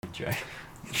intro.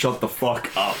 Shut the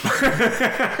fuck up.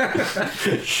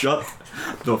 Shut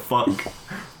the fuck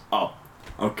up.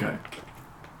 Okay.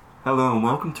 Hello and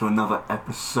welcome to another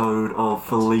episode of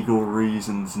For Legal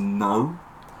Reasons No,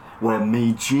 where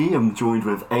me, G, am joined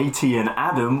with AT and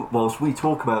Adam whilst we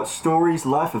talk about stories,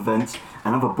 life events,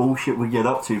 and other bullshit we get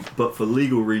up to. But for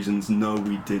legal reasons, no,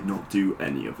 we did not do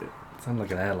any of it. Sound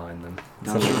like an airline then.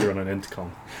 Sound like you're on an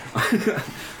intercom.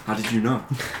 How did you know?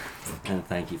 And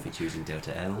thank you for choosing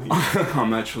Delta Airlines.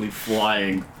 I'm actually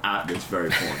flying at this very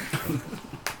point.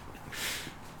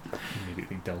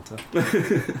 Immediately Delta.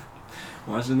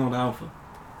 Why is it not Alpha?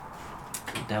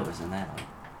 Delta's an airline.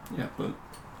 Yeah, but...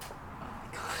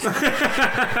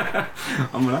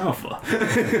 I'm an Alpha.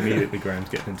 Immediately Graham's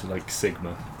getting into like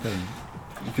Sigma. And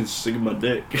You can Sigma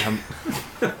dick. how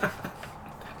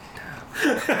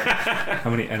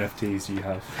many NFTs do you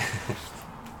have?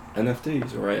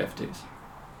 NFTs or AFTs?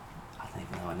 I don't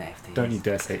even know what an NFT is. Don't you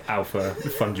dare say alpha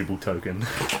fungible token.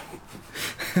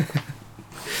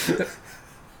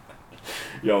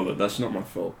 Yo, look, that's not my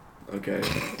fault. Okay.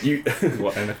 You.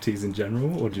 What, NFTs in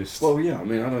general or just... Well, yeah. I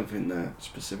mean, I don't think they're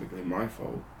specifically my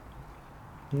fault.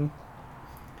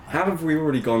 How have we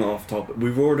already gone off topic? There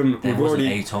We've wasn't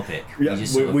already. a topic. Yeah,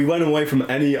 just we went away from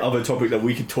any other topic that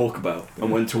we could talk about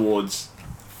and went towards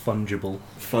fungible.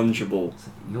 fungible.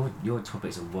 Your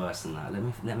topics are worse than that.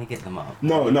 Let me get them up.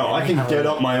 No, I can have get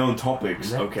a- up my own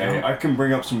topics. Okay, I can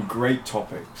bring up some great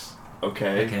topics.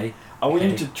 Okay. Okay. I want you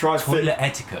okay. to try Toilet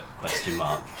etiquette? Question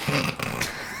mark.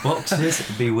 Boxers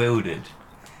bewildered.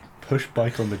 Push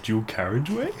bike on the dual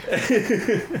carriageway?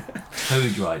 Toe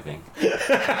driving.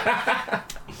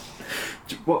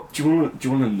 What do you want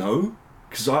to know?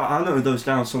 Because I noted those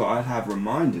down so that I'd have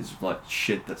reminders of like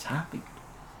shit that's happened.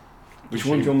 Which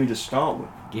one do you want me to start with?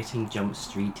 Getting jump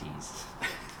streeties.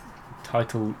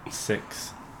 Title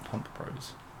 6 Pump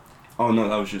Pros. Oh no,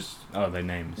 that was just Oh, they're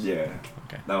names. yeah.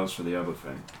 Okay. That was for the other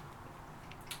thing.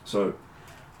 So,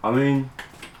 I mean,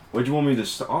 where do you want me to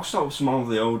start? I'll start with some of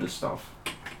the older stuff.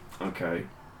 Okay.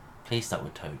 Please start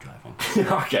with toe driving.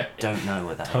 Okay. Don't know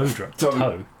what that Toe is. drop.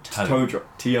 Toe. Toe. Toe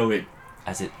drop. TOE.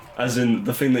 As in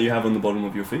the thing that you have on the bottom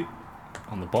of your feet.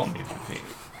 On the bottom of your feet.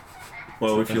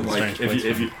 Well, So if you're that's a like, strange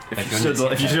if you If you're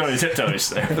stood on your tiptoes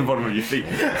there at the bottom of your feet.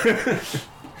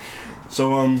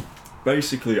 So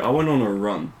basically, I went on a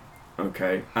run,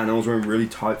 okay, and I was wearing really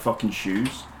tight fucking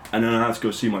shoes, and then I had to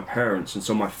go see my parents, and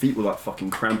so my feet were like fucking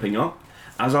cramping up.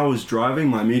 As I was driving,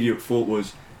 my immediate thought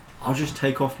was, I'll just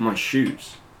take off my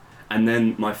shoes, and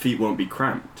then my feet won't be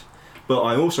cramped. But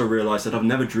I also realised that I've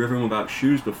never driven without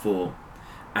shoes before,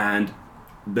 and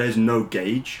there's no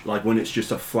gauge, like when it's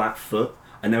just a flat foot.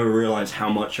 I never realised how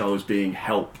much I was being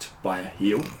helped by a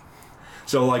heel.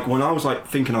 So like when I was like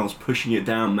thinking I was pushing it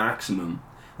down maximum,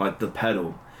 like the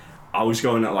pedal, I was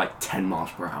going at like 10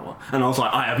 miles per hour. And I was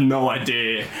like, I have no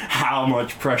idea how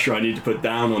much pressure I need to put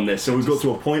down on this. So we got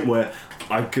to a point where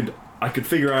I could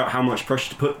figure out how much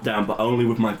pressure to put down, but only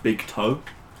with my big toe.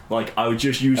 Like I would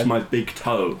just use my big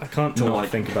toe. I can't to not like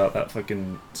think about that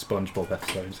fucking SpongeBob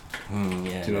episode.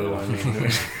 Yeah. Do you know what I mean?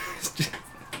 It's just,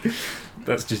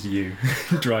 that's just you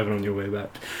driving on your way back.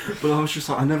 But I was just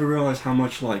like, I never realised how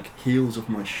much like heels of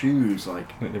my shoes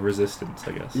like Like the resistance,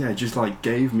 I guess. yeah, it just like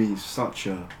gave me such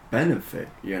a benefit,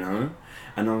 you know?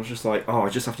 And I was just like, oh, I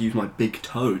just have to use my big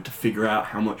toe to figure out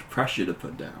how much pressure to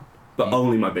put down. But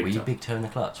only my big Were toe. you big toe in the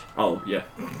clutch? Oh, yeah.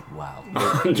 Wow.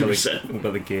 100%. What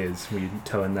about the gears? Were you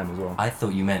towing them as well? I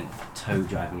thought you meant toe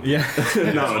driving. Yeah.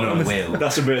 No, On a wheel.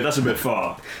 that's a bit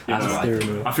far. You That's know? right. Steering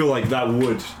wheel. I feel like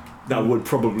that would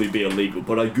probably be illegal,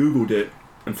 but I googled it,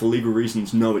 and for legal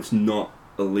reasons, no, it's not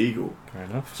illegal. Fair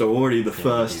enough. So already the Yeah,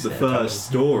 first you said first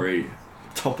story,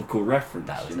 topical reference.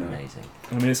 That was you know? amazing.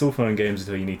 I mean, it's all fun and games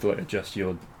until you need to like adjust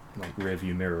your like rear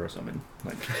view mirror or something.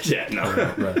 Like, Yeah, no.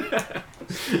 right.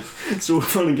 It's all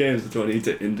fun and games until I need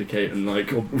to indicate and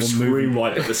like Or scream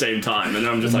right at the same time, and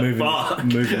then I'm just like, fuck.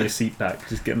 moving your seat back,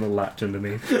 just getting the latch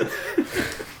underneath.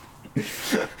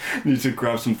 Need to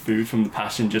grab some food from the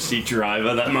passenger seat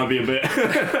driver. That might be a bit.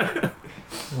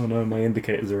 Oh no, my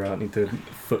indicators are out. Need to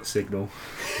foot signal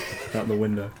out the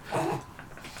window.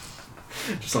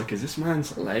 Just like, is this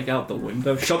man's leg out the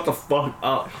window? Shut the fuck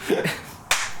up.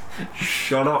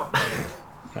 Shut up.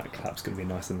 That clap's gonna be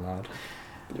nice and loud.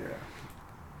 Yeah.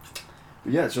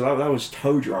 But yeah, so that was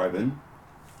toe driving.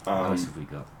 What else have we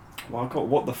got? Well, I got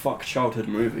what the fuck childhood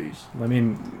movies. I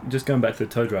mean, just going back to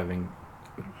the toe driving,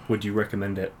 would you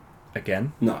recommend it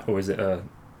again? No. Or is it a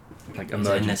like It's a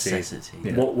emergency? necessity.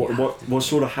 Yeah. What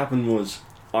sort of happened was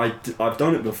I've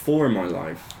done it before in my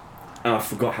life, and I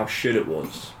forgot how shit it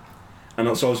was.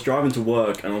 And so I was driving to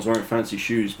work and I was wearing fancy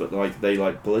shoes, but like they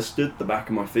like blistered the back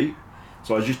of my feet.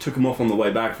 So I just took them off on the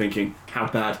way back, thinking, how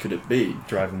bad could it be?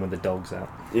 Driving with the dogs out.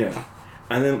 Yeah.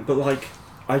 And then, but like,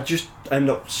 I just end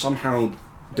up somehow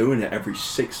doing it every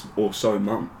 6 or so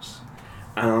months.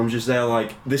 And I'm just there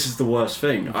like, this is the worst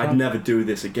thing. I'd never do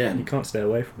this again. You can't stay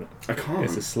away from it. I can't.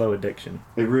 It's a slow addiction.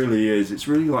 It really is. It's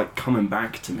really like coming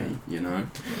back to me, you know?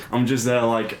 I'm just there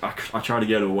like, I try to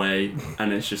get away,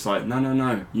 and it's just like,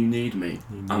 no, you need me.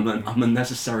 I'm a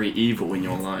necessary evil in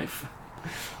your life.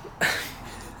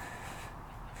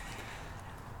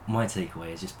 My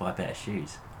takeaway is just buy better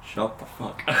shoes. Shut the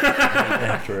fuck.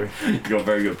 True. You got a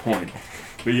very good point.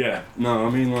 But yeah, no, I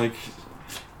mean like,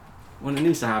 when it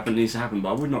needs to happen, it needs to happen, but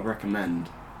I would not recommend.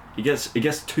 It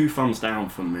gets 2 thumbs down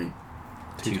from me.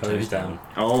 2 toes down.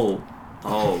 Oh.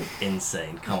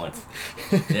 Insane. Come on.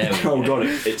 There we Oh go. god,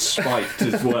 it's spiked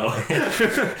as well.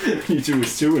 You two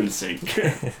was 2 in sync.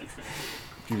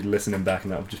 You're listening back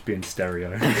and that'll just be in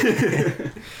stereo.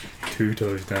 2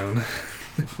 toes down.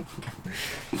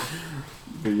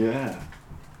 But yeah.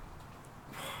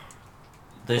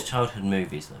 Those childhood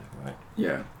movies, though, right?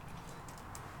 Yeah.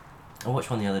 I watched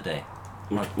one the other day.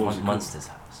 What was it Monsters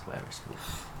House, whatever it's called.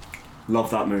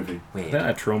 Love that movie. Weird.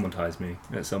 That traumatised me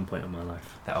at some point in my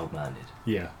life. That old man did.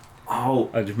 Yeah. Oh,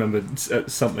 I just remember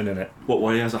something in it. what?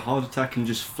 Where he has a heart attack and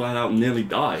just flat out nearly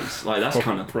dies? Like that's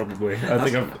kind of Probably. I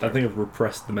think I've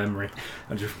repressed the memory.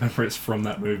 I just remember it's from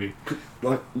that movie.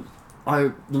 like.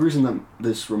 The reason that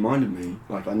this reminded me,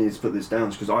 like I needed to put this down,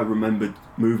 is because I remembered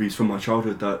movies from my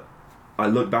childhood that I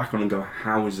look back on and go,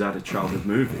 how is that a childhood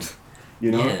movie?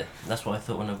 You know? Yeah, that's what I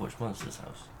thought when I watched Monsters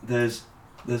House. There's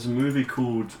a movie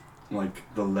called like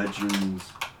The Legends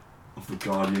of the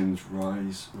Guardians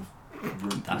Rise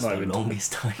of That's Not the even-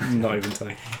 longest time. Not even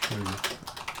tight.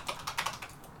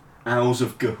 Owls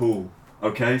of Gahul.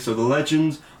 Okay, so The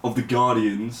Legends of the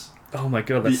Guardians. Oh my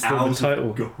god, that's the still the Owls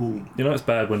title. of Gahul. You know it's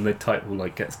bad when the title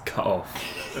like gets cut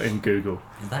off in Google.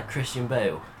 Is that Christian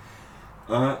Bale?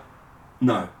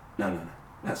 No.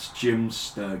 That's Jim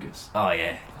Sturgis. Oh,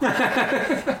 yeah.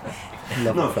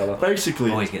 Love No, that fella. basically,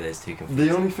 I always get those two confused.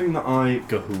 the only thing that I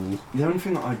Gahul.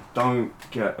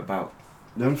 don't get about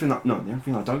the only thing I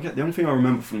don't get, the only thing I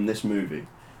remember from this movie,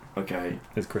 okay,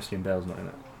 There's Christian Bale's not in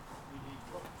it.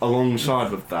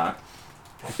 alongside with that,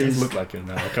 It does look like him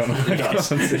now. I can't.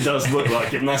 it does look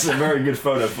like it, and that's a very good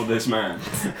photo for this man.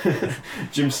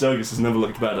 Jim Sturgis has never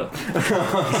looked better.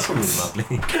 It's really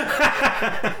lovely.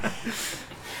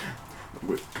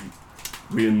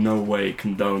 We in no way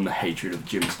condone the hatred of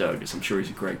Jim Sturgis. I'm sure he's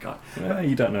a great guy.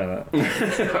 You don't know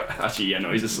that. Actually, yeah,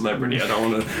 no, he's a celebrity. I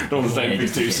don't want to say Yeah, anything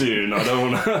just too a soon. I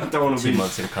don't want to 2 be.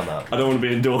 months it'll come out. I don't want to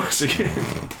be endorsing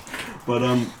it.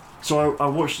 But so I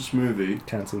watched this movie.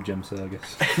 Cancel Jim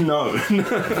Sturgis. No.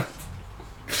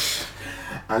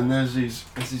 And there's these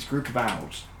group of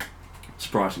owls,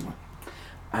 surprisingly,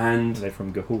 Are and they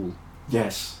from Gahul?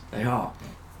 yes, they are.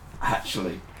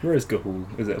 Actually, Where is Gahul?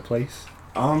 Is it a place?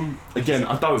 again,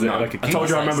 I don't Is it know. like a I told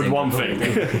you I remembered Gahul? one thing.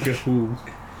 Gahul.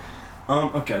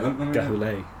 Okay, let me.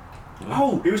 Gahule.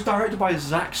 Oh, it was directed by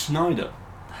Zack Snyder.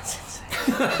 That's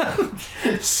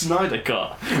insane. Snyder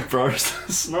Cut, bro.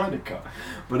 Snyder Cut.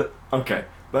 But okay.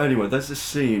 But anyway, there's this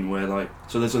scene where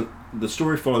the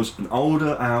story follows an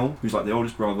older owl who's like the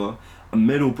oldest brother, a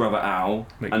middle brother owl,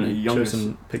 Like, and a you show youngest.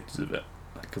 some pictures of it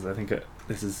because I think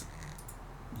this is.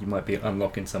 You might be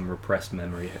unlocking some repressed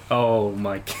memory. Oh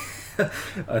my!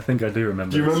 I think I do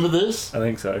remember. Do you this. remember this? I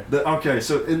think so. Okay,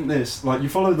 so in this, like, you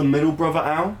follow the middle brother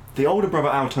owl. The older brother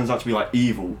owl turns out to be like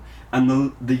evil, and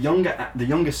the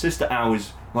younger sister owl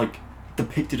is like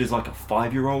depicted as like a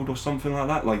 5-year-old or something like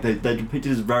that. Like they're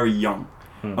depicted as very young.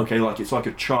 Okay, like it's like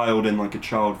a child in like a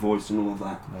child voice and all of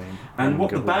that. And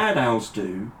what the bad owls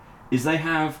do is they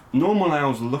have normal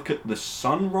owls look at the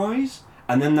sunrise,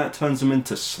 and then that turns them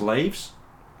into slaves.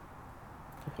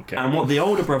 Okay. And what the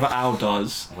older brother owl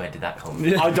does, Where did that come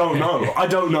from? I don't know. I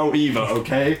don't know either.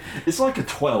 Okay, it's like a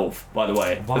 12, by the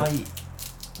way. Why?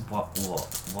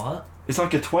 What? It's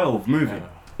like a 12 movie. Oh.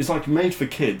 It's like made for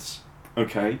kids.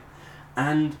 Okay,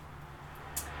 and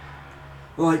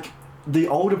like the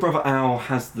older brother owl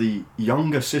has the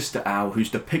younger sister owl who's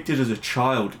depicted as a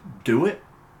child do it.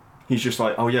 He's just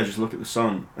like, oh yeah, just look at the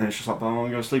sun. And it's just like, oh, I'm gonna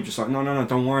go to sleep. Just like, no,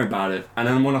 don't worry about it. And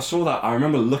then when I saw that, I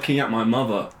remember looking at my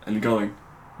mother and going,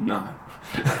 no.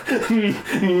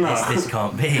 No. This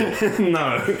can't be.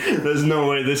 No, there's no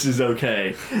way this is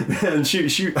okay. And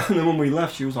she and then when we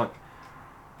left, she was like,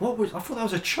 I thought that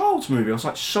was a child's movie. I was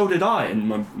like, so did I.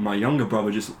 And my younger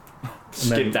brother just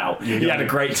skipped out. He had a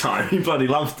great time. He bloody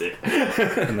loved it.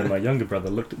 And then my younger brother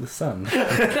looked at the sun.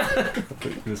 That's what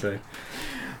you were gonna say.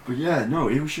 But yeah, no,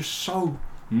 it was just so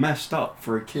messed up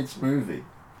for a kid's movie.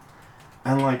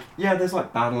 And like, yeah, there's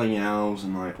like battling owls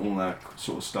and like all that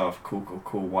sort of stuff, cool,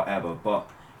 whatever. But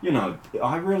you know,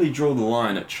 I really draw the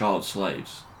line at child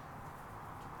slaves,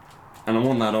 and I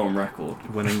want that on record.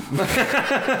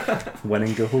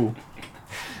 Winning Gahul.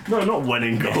 No, not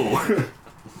winning goal.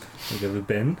 Have you ever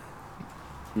been?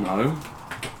 No.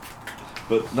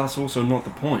 But that's also not the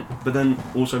point. But then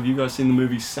also, have you guys seen the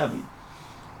movie Seven?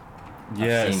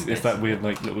 Yeah, I've it's seen bits that of weird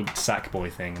like little sack boy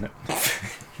thing, isn't it?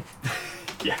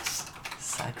 Yes.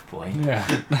 Sack boy. Yeah.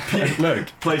 Look.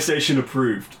 PlayStation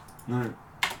approved. No.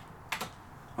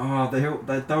 Oh,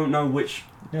 they don't know which.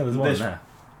 Yeah, there's one There's- there.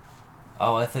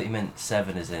 Oh, I thought you meant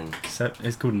 7 as in, So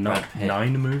it's called Brad Pitt.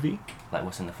 Nine movie. like,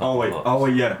 what's in the fucking box. Oh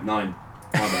wait, yeah, 9.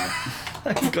 My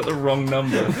bad. You've got the wrong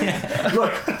number.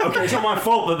 Look, okay, it's not my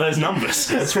fault that there's numbers.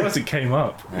 That's why it came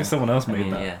up. Yeah. Someone else I made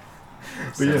mean, that. yeah.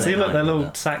 But yeah. See, look, they're 9 little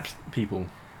that. sack people.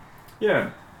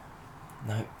 Yeah.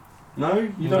 No. No,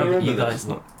 you don't remember You this? guys,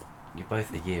 look, you're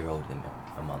both a year older than me,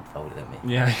 a month older than me.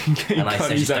 Yeah, you And I can't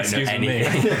said use you that don't know excuse with me.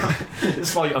 anything.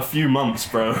 It's like a few months,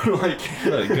 bro. Like.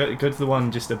 Look, go to the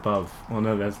one just above. Well,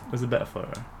 no, there's a better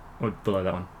photo. Or below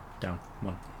that one. Down.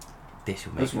 One. This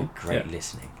will This make one? for great Yeah.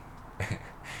 listening.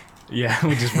 Yeah,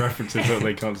 we just references that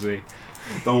they can't see.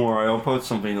 Don't worry, I'll post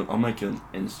something. I'll make an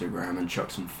Instagram and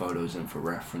chuck some photos in for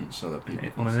reference so that people.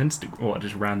 On an Instagram, or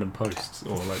just random posts,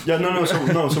 or like. Yeah, no. So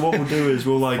what we'll do is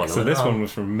we'll like. Follow So this along. one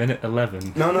was from minute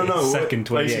 11. No. Second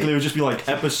 28. Basically, it would just be like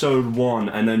episode 1,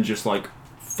 and then just like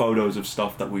photos of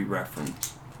stuff that we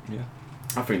reference. Yeah.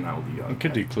 I think that would be good. We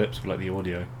could do clips with like the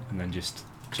audio, and then just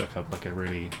chuck up like a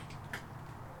really.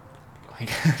 Like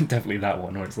definitely that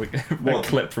one where it's like a What?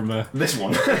 clip from a. This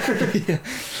one. Yeah.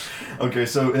 Okay,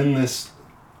 so in this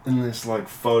like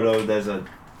photo, there's I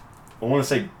want to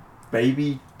say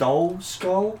baby doll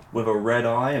skull with a red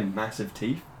eye and massive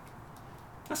teeth.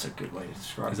 That's a good way to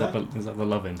describe Is that the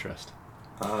love interest?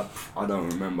 I don't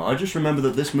remember. I just remember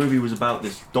that this movie was about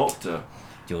this doctor.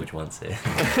 George wants it.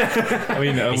 I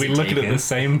mean, are Is we it looking at taken? the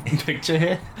same picture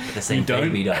here? The same You don't?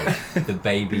 baby doll. The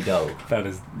baby doll. That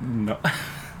is not.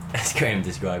 As Graham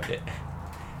described it.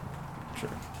 True.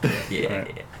 Yeah,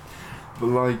 Right. yeah. But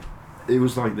like, it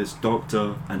was like this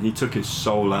doctor, and he took his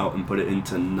soul out and put it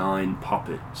into 9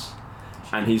 puppets,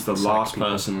 and he's the Sack last people.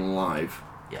 person alive.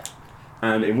 Yeah.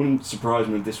 And it wouldn't surprise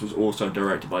me if this was also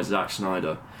directed by Zack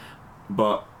Snyder,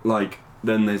 but like,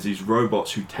 then there's these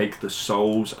robots who take the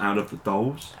souls out of the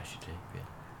dolls, I should do,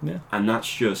 yeah. Yeah. and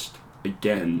that's just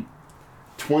again.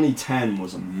 2010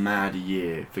 was a mad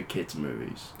year for kids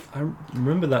movies. I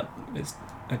remember that it's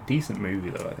a decent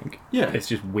movie though. I think. Yeah. It's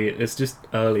just weird. It's just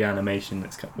early animation.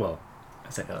 That's well,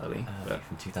 I say early. But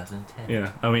From 2010.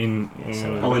 yeah, I mean, Yeah,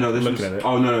 so- Oh wait, no, this looking was. at it,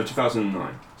 Oh no,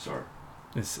 2009. Sorry.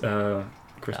 it's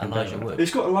Chris Elijah Mandela. Wood.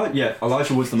 It's got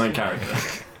Elijah Wood's the main character.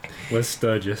 Where's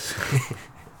Sturgis?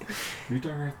 Who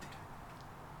directed?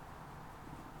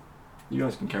 You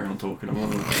guys can carry on talking. I'm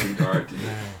not who directed it.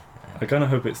 I kind of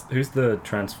hope it's who's the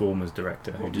Transformers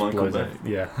director who What, just Michael blows Bay? up.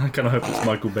 Yeah, I kind of hope it's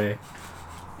Michael Bay.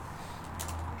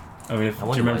 I mean, I do you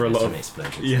wonder remember why a lot there's of some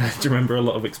explosions. yeah? Do you remember a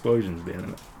lot of explosions being in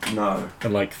it No.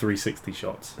 and like 360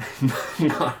 shots?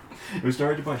 No. It was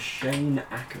directed by Shane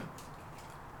Acker.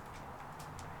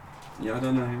 Yeah, I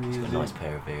don't know who he A is. nice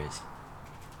pair of ears.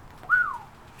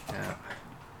 Yeah.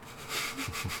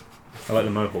 I like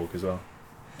the mohawk as well.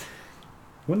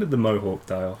 When did the mohawk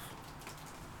die off?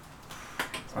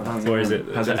 I don't Or know. is it-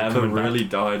 Has is it it ever coming back? really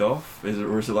died off?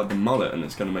 Or is it like the mullet and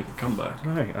it's going to make a comeback? I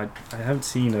don't know. I haven't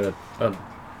seen a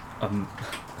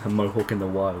mohawk in the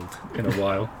wild in a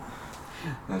while.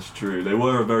 That's true. They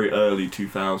were a very early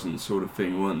 2000s sort of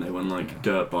thing, weren't they? When like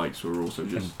dirt bikes were also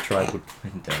just And tribal.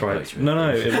 Don't No,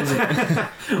 it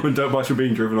wasn't. when dirt bikes were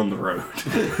being driven on the road.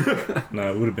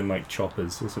 No, it would have been like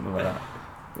choppers or something like that.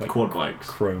 Like Quad bikes.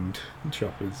 chromed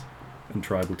choppers and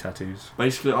tribal tattoos.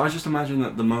 Basically, I just imagine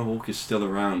that the mohawk is still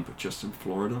around, but just in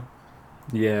Florida.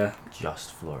 Yeah.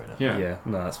 Just Florida. Yeah. Yeah.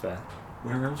 No, that's fair.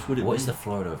 Where else would it What be? is the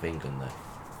Florida of England though?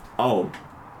 Oh.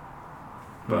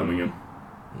 Birmingham.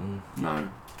 Mm, No.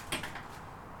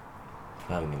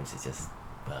 Birmingham is just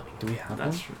Birmingham. Do we have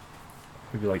That's one? true.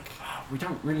 Maybe like We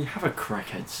don't really have a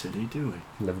crackhead city, do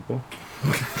we? Liverpool.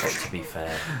 But to be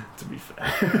fair, To be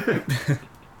fair.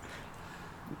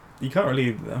 You can't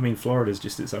really. I mean, Florida's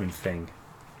just its own thing.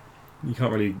 You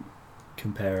can't really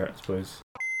compare it, I suppose.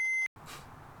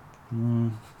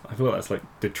 I feel like that's like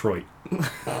Detroit.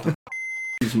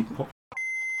 Isn't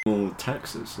more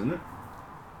Texas, isn't it?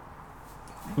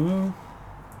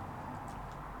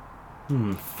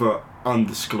 For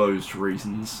undisclosed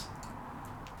reasons.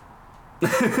 We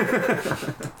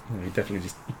definitely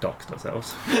just doxed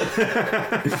ourselves.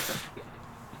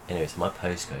 anyway, so my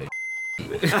postcode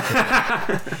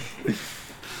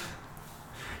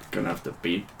Gonna have to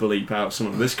bleep out some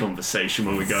of this conversation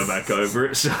when we go back over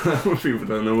it, so people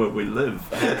don't know where we live.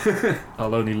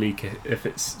 I'll only leak it if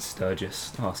it's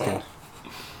Sturgis. Ask him.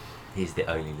 He's the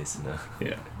only listener.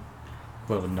 Yeah.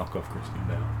 We'll have a knock off Christian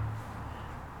Bale.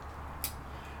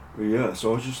 But yeah,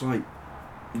 so I was just like,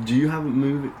 do you have a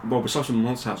movie? Well, besides from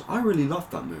Monster House, I really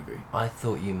loved that movie. I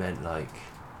thought you meant like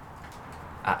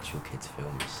actual kids'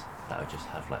 films that would just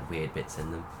have like weird bits in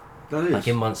them. That is. Like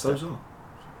in Monster. Those are.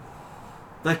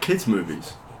 They're kids'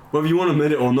 movies. Whether you want to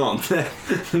admit it or not,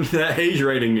 their age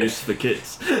rating is for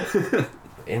kids.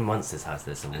 In Monsters House,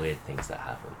 there's some weird things that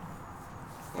happen.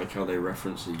 Like how they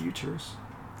reference the uterus.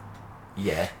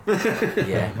 Yeah.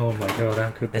 Yeah. Oh my god,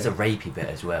 how could There's they? a rapey bit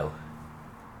as well.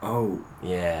 Oh.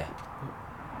 Yeah.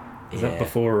 Is that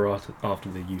before or after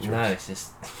the uterus? No, it's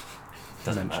just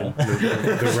doesn't Mention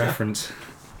matter. the reference.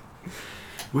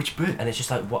 Which bit? And it's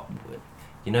just like what,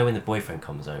 you know, when the boyfriend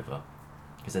comes over,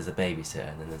 because there's a babysitter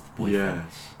and then there's the boyfriend.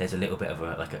 Yes. There's a little bit of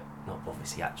a not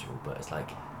obviously actual, but it's like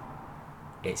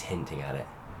it's hinting at it,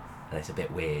 and it's a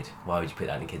bit weird. Why would you put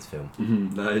that in a kids' film?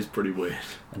 That is pretty weird.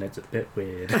 And it's a bit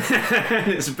weird.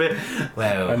 It's a bit.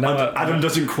 Well, Adam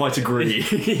doesn't quite agree.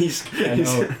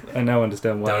 I now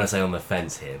understand don't why. want to say on the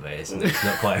fence here, but it's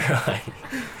not quite right.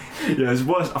 Yeah, it's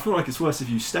worse. I feel like it's worse if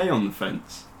you stay on the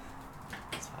fence.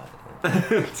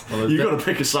 Well, You got to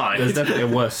pick a side. There's definitely a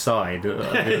worse side. For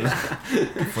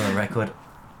the record,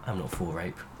 I'm not for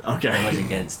rape. I'm Okay. always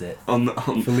against it. On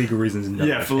For legal reasons, no.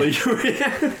 yeah, for legal.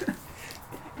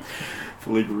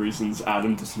 For legal reasons,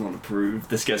 Adam does not approve.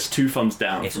 This gets 2 thumbs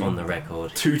down. It's on the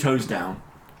record. 2 toes down.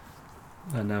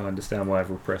 I now understand why I've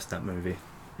repressed that movie.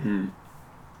 That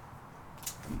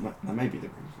may be the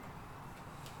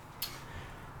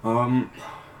reason.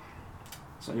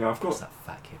 So yeah, I've What's got. that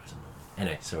fat kid was annoying.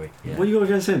 Anyway, sorry. Yeah. What you got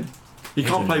against him? He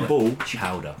can't play ball.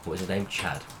 Chowder. What was his name?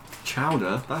 Chad.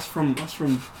 Chowder. That's from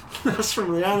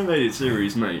the animated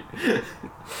series, mate.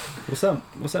 What's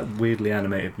that weirdly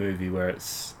animated movie where it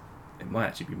might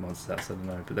actually be Monsters House, I don't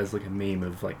know, but there's like a meme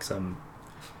of like some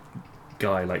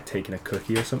guy like taking a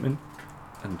cookie or something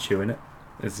and chewing it.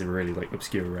 It's a really like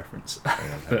obscure reference.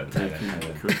 But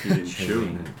Cookie and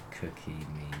chewing. Cookie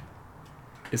meme.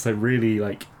 it's like really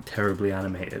like terribly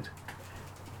animated.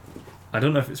 I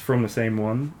don't know if it's from the same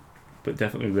one, but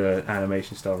definitely the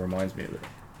animation style reminds me of it.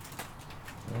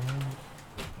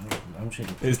 I'm sure.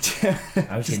 It's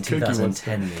I was in just Cookie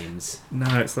 2010 memes.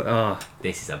 No, it's like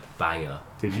This is a banger.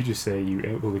 did you just say you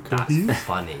ate all the cookies? That's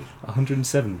funny.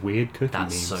 107 weird cookie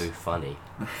That's memes. so funny.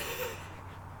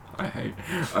 I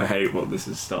hate what this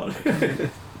has started. I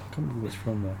can't remember what it's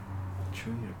from though.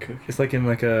 Chewing a cookie. It's like in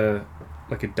like a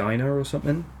diner or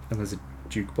something, and there's a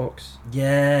jukebox.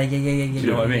 Yeah. Do you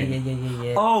know what I mean?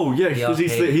 Yeah. Oh yeah, The because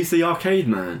arcade. he's the arcade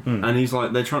man, Mm. and he's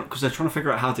like they're trying to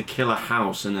figure out how to kill a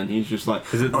house, and then he's just like,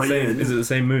 Is it the oh, same? yeah. Is it the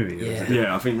same movie? Or is Yeah. it-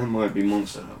 Yeah, I think that might be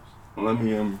Monster House. Well, let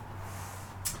me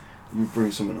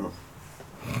bring something up.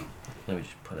 Let me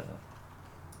just put it up.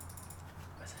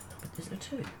 Where's that number? Is there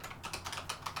 2?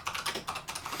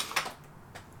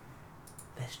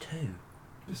 There's 2.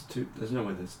 There's 2. There's no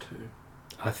way there's 2.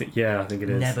 I think it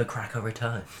is. Never Cracker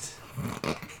returns.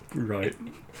 Right.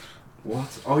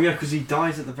 What? Oh yeah, because he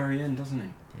dies at the very end, doesn't he?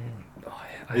 Yeah.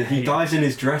 Oh, He hate- dies in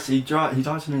his dress. He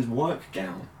dies in his work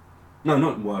gown. No,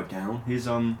 not work gown. His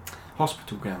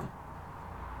hospital gown.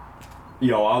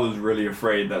 Yo, I was really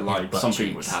afraid that like butt something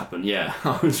cheeks. would happen. Yeah,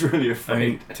 I was really I afraid.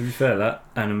 mean, to be fair, that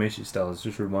animation style has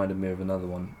just reminded me of another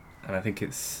one, and I think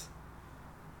it's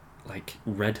like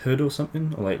Red Hood or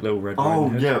something, or like Little Red Riding Oh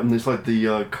Hood. yeah, and it's like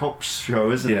the cops show,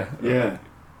 isn't Yeah. it? Yeah.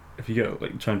 If you go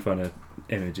like try and find an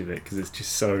image of it, because it's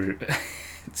just so,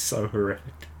 it's so horrific.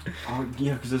 Oh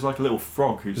yeah, because there's like a little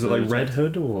frog who's. Is it like Red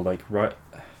Hood or like right?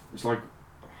 It's like.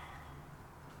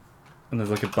 And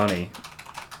there's like a bunny.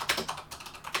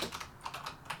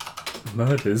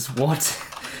 Murders? What?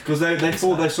 Because they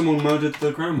thought that someone murdered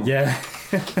the grandma. Yeah.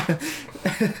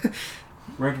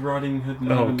 Red Riding Hood. Oh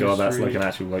Murder god, that's Mystery. like an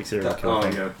actual like serial killer Oh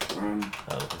thing. yeah.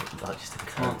 Oh, that's just a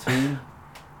cunt. Cartoon.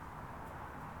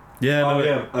 Yeah. Oh No,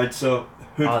 yeah, it's Oh,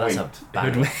 that's a Hoodwinked.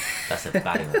 banger. Hoodwink. That's a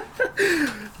banger.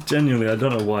 Genuinely, I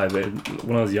don't know why, but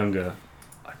when I was younger,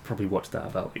 I probably watched that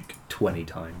about like 20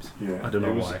 times. Yeah. I don't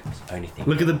know it was- why. It's the only thing.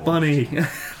 Look at the I've watched. bunny.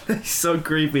 He's so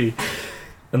creepy.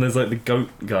 And there's like the goat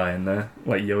guy in there,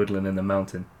 like yodeling in the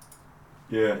mountain.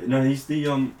 Yeah. No, he's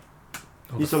the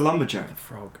he's a lumberjack.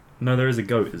 Frog. No, there is a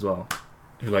goat as well,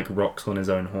 who like rocks on his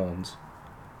own horns.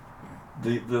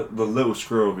 The little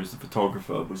squirrel who's the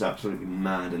photographer was absolutely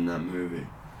mad in that movie.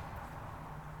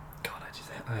 God,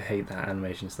 I hate that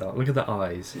animation style. Look at the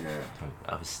eyes. Yeah.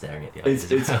 I was staring at the eyes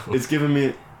as well. It's giving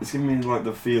me like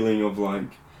the feeling of like,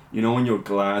 you know when you're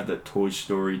glad that Toy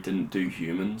Story didn't do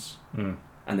humans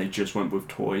and they just went with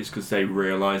toys because they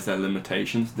realised their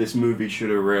limitations. This movie should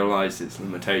have realised its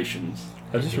limitations.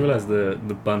 I just realised the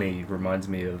bunny reminds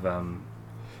me of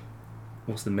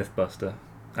what's the Mythbuster?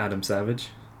 Adam Savage.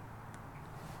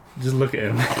 Just look at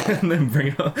him and then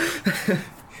bring up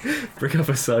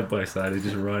a side by side. It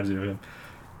just reminds me of him.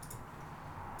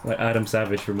 Like Adam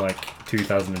Savage from like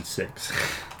 2006.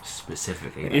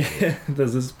 Specifically. Yeah,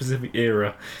 there's a specific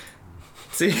era.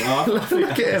 See, look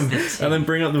at him, That's and then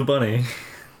bring up the bunny.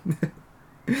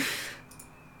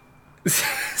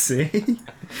 See,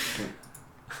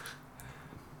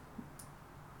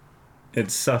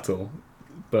 it's subtle,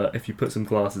 but if you put some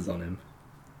glasses on him,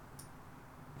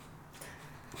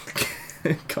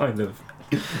 kind of.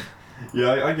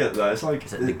 Yeah, I get that. It's like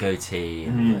Is it the goatee?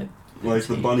 And like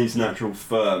the bunny's natural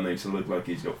fur makes it look like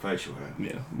he's got facial hair.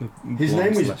 Yeah, His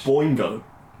name is Boingo.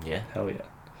 Yeah. Hell yeah.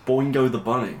 Boingo the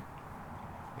bunny.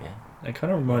 Yeah. It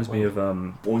kind of reminds me of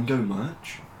Boingo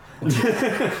merch.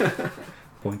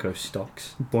 Boingo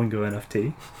stocks, Boingo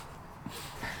NFT.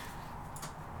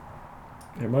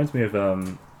 It reminds me of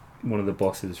one of the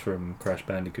bosses from Crash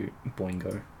Bandicoot,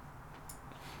 Boingo.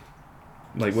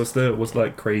 Like what's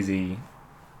like crazy?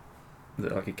 Is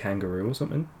it like a kangaroo or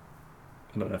something?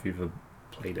 I don't know if you've ever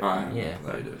played it. I haven't Yeah.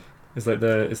 played it. It's like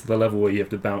it's the level where you have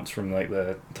to bounce from like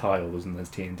the tiles and there's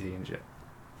TNT and shit.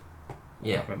 I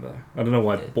Yeah. can't remember. I don't know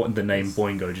why Yeah, the name it's-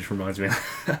 Boingo just reminds me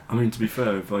of I mean, to be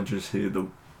fair, if I just hear the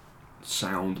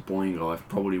sound Boingo, I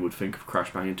probably would think of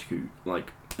Crash Bandicoot,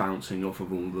 like bouncing off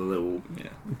of all the little yeah.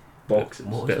 boxes.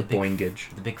 What was Bit the of big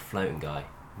boingage. The big floating guy.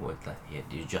 What was that?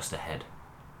 He was just ahead.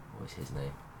 What was his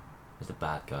name? Was the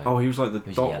bad guy? Oh, he was like the He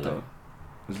was doctor. yellow.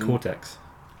 Isn't he? Cortex.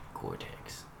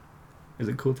 Cortex. Is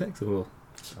it Cortex or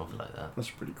Something like that. That's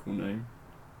a pretty cool name.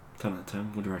 10 out of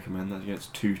 10. Would recommend that. It gets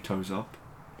 2 toes up.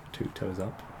 2 toes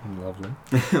up? Lovely.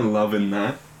 Loving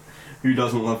that. Who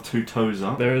doesn't love 2 toes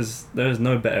up? There is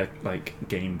no better like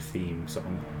game theme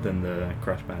song than the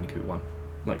Crash Bandicoot one,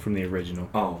 like from the original.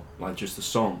 Oh, like just the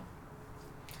song.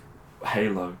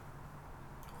 Halo.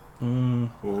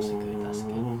 That's good, that's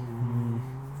good.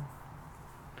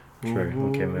 True.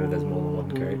 Okay, maybe there's more than one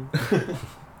great.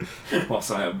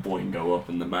 Whilst I have Boingo up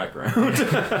in the background.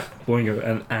 Boingo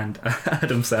and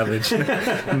Adam Savage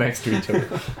next to each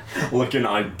other. Looking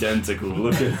identical.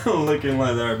 Looking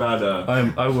like they're about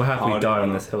to... I will happily Hard die on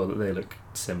one. this hill that they look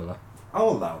similar. I'll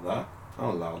allow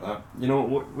that. You know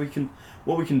what we can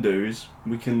do is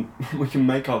we can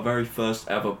make our very first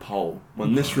ever poll.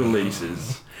 When this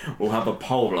releases, we'll have a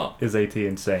poll up. Is AT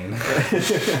insane?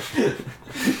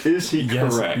 Is he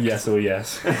Yes, correct? yes or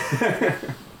yes.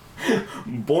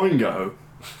 Boingo,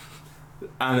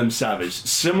 Adam Savage,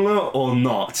 similar or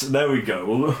not? There we go.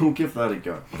 We'll give that a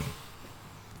go.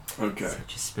 Okay.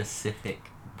 Such a specific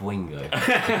boingo.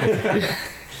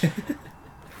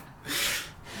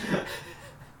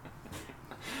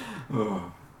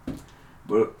 Oh.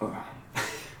 But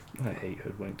I hate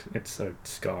Hoodwinked. It's so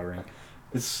scarring.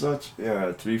 it's such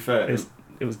to be fair.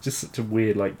 It was just such a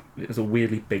weird it was a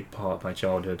weirdly big part of my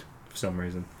childhood for some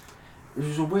reason. It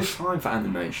was a weird time for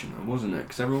animation, though, wasn't it?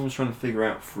 Because everyone was trying to figure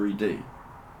out 3D.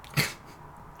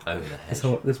 Over the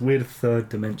hedge. This weird third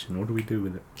dimension. What do we do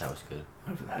with it? That was good.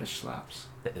 Over the Hedge slaps.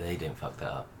 They didn't fuck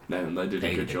that up. No, they did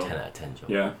They a good did a job. 10 out of 10 job.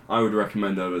 Yeah, I would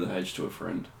recommend Over the Hedge to a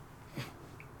friend.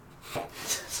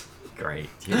 Great.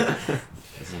 Yeah.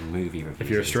 It's a movie review. If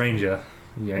you're a stranger,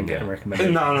 you ain't getting No.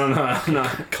 recommended. No.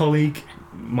 Colleague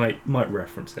might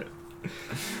reference it.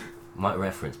 Might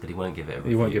reference, but he won't give it a review.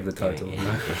 He won't give the title.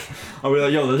 Yeah. I'll be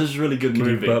like, yo, this is a really good Can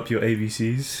movie. you burp your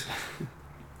ABCs?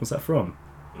 What's that from?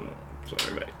 Oh,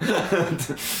 sorry, mate.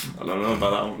 I don't know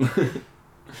about that one.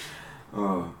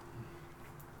 Oh.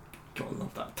 God, I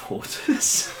love that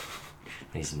tortoise.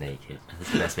 He's naked.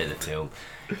 That's the best bit of the film.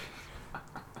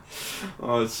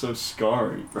 Oh, it's so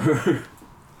scarring, bro. Else.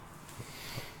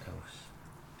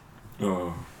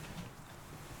 Oh.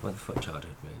 What the fuck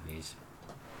childhood movies?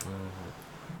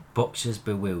 Boxers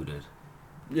Bewildered.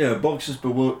 Yeah, boxes,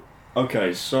 but we'll...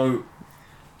 Okay, so...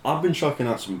 I've been chucking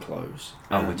out some clothes.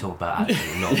 Oh, we talk about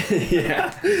actually, not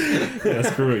Yeah. Yeah,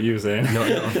 screw what you were saying.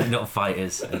 not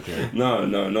fighters. Okay. No,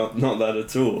 not that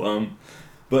at all.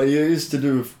 But it is to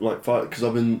do with like fight because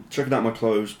I've been checking out my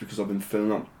clothes because I've been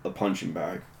filling up a punching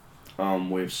bag,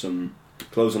 with some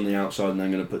clothes on the outside and then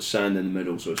I'm gonna put sand in the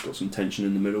middle so it's got some tension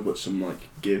in the middle but some like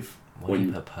give. Why do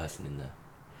you put a person in there?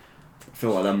 I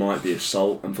feel like there might be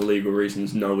assault and for legal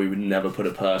reasons, no, we would never put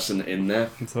a person in there.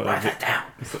 It's like Write that down.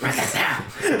 Write that down.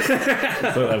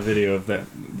 It's like that video of that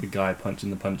the guy punching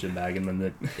the punching bag, and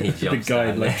then He the jumps guy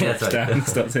down. like drops That's down right. and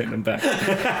starts hitting him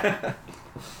back.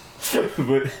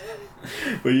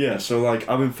 but yeah, so like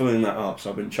I've been filling that up. So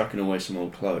I've been chucking away some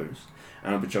old clothes,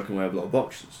 and I've been chucking away a lot of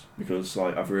boxes because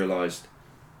like I've realised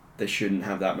they shouldn't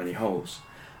have that many holes.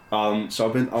 So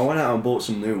I went out and bought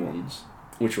some new ones,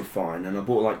 which were fine, and I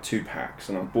bought like 2 packs,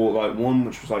 and I bought like one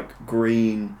which was like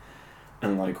green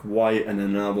and like white, and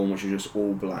then another one which was just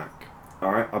all black.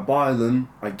 Alright, I buy them,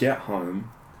 I get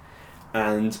home,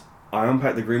 and I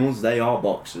unpack the green ones. They are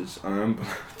boxes. I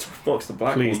unbox the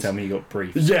black Please ones. tell me you got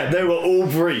briefs. Yeah, they were all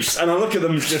briefs, and I look at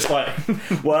them just like,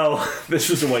 well, this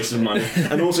was a waste of money.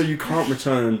 And also, you can't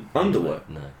return underwear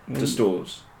No. to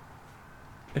stores.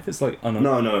 If it's like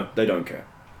No, they don't care.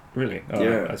 Really? Oh,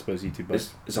 Yeah. I suppose you two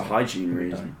both. It's a hygiene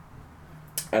reason,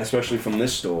 especially from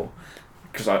this store,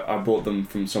 because I bought them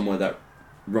from somewhere that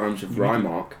rhymes with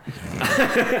Rymark.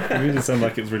 It made it sound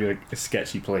like it was really like a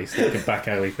sketchy place, like a back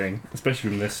alley thing, especially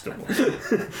from this store.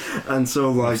 And so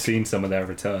I've like, seen some of their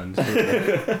returns.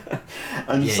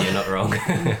 and Yeah, so, you're not wrong.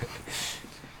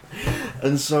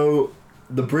 and so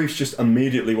the briefs just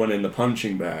immediately went in the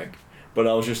punching bag. But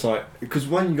I was just like, because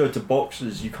when you go to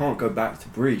boxes, you can't go back to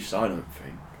briefs. I don't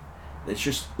think. It's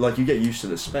just like you get used to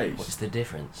the space. What's the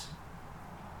difference?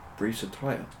 Briefs are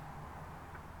tighter.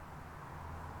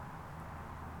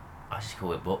 I just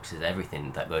call it boxes.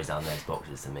 Everything that goes down there is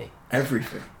boxes to me.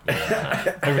 Everything.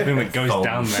 Yeah, Everything that goes Fold.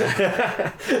 down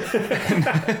there.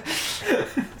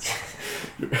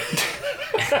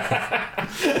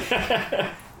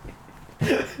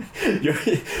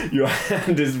 your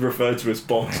hand is referred to as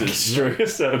boxes during a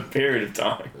certain period of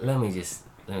time. Let me just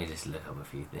look up a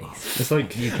few things. It's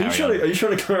like You Are carry on. you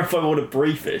trying to clarify what a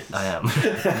brief is? I am.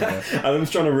 And I'm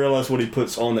just trying to realise what he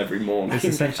puts on every morning. it's I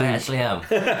essentially actually am.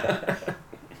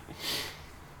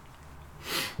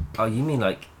 Oh, you mean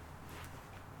like?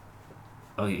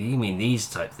 Oh, you mean these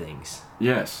type things?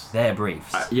 Yes. They're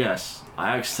briefs. Yes.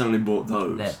 I accidentally bought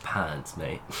those. They're pants,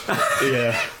 mate.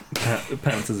 yeah,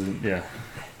 pants isn't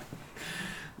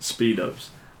Speedos.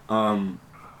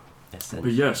 Listen,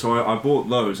 But yeah, so I bought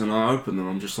those and I opened them.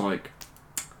 I'm just like,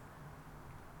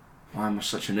 why am I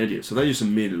such an idiot? So they just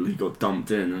immediately got dumped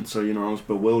in, and so I was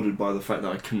bewildered by the fact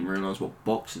that I couldn't realise what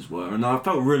boxes were, and I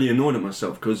felt really annoyed at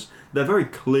myself because they're very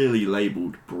clearly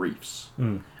labelled briefs,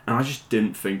 and I just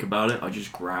didn't think about it. I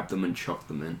just grabbed them and chucked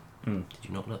them in. Did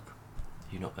you not look?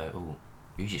 Did you not go? Oh,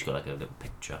 you just got like a little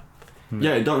picture.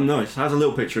 Yeah, it don't know. It has a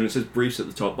little picture and it says briefs at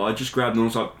the top, but I just grabbed them. I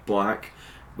was like, black,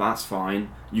 that's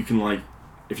fine. You can like,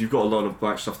 if you've got a lot of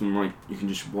black stuff, then like you can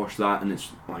just wash that, and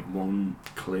it's like one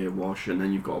clear wash, and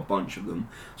then you've got a bunch of them.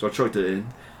 So I chucked it in,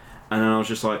 and then I was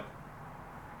just like,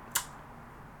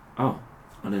 oh,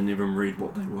 I didn't even read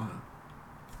what they were.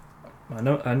 I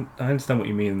know. I understand what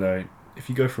you mean though. If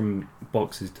you go from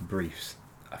boxes to briefs,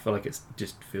 I feel like it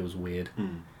just feels weird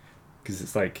because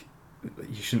it's like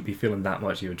you shouldn't be feeling that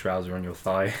much of your trouser on your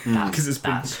thigh because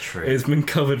That's true. it's been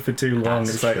covered for too long.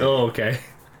 That's It's like, true. oh, okay.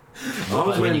 What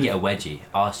about when you mainly- get a wedgie?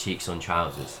 Arse cheeks on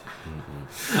trousers.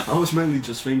 I was mainly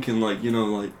just thinking like,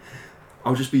 like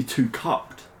I'll just be too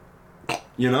cupped.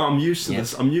 I'm used to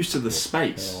this. I'm used to the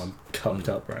space. Oh, I'm cupped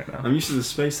up right now. I'm used to the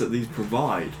space that these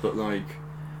provide, but like,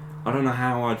 I don't know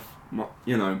how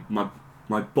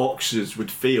my boxes would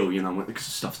feel, because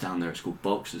the stuff's down there, it's called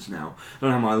boxes now. I don't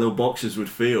know how my little boxes would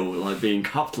feel like being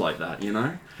cupped like that,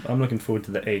 I'm looking forward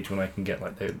to the age when I can get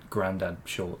like the granddad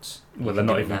shorts. Well, You they're can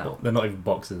not do it even now. they're not even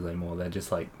boxes anymore. They're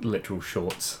just like literal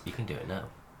shorts. You can do it now.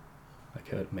 I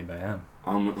could, maybe I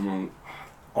am.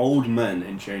 Old men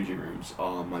in changing rooms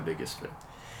are my biggest fear.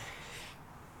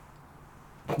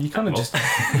 You kind of just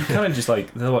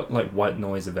like they're like white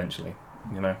noise eventually.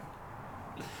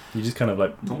 You just kind of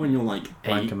like Not when you're like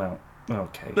blank 8. them out.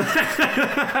 Okay.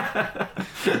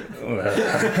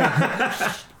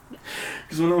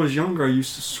 Because when I was younger, I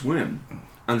used to swim,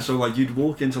 and so like you'd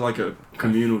walk into like a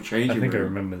communal changing I think I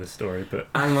room, remember this story, but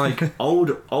and like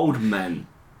old men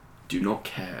do not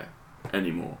care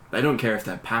anymore. They don't care if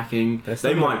they're packing. They're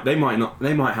They still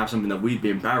might have something that we'd be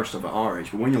embarrassed of at our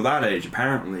age. But when you're that age,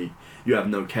 apparently you have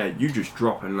no care. You just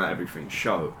drop and let everything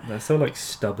show. they're so like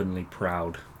stubbornly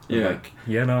proud. They're Yeah. like,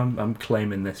 yeah, no, I'm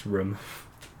claiming this room.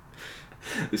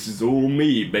 This is all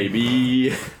me,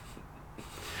 baby.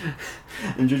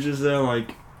 And you're just there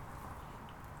like,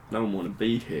 I don't want to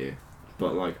be here,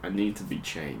 but like I need to be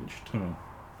changed.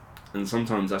 And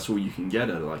sometimes that's all you can get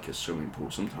at like a swimming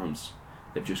pool. Sometimes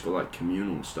they've just got like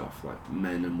communal stuff, like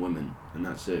men and women, and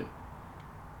that's it.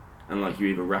 And like you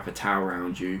either wrap a towel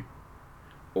around you,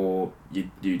 or you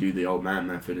do the old man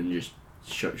method and just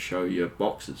show your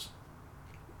boxes.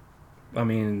 I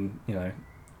mean,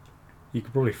 You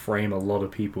could probably frame a lot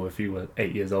of people if you were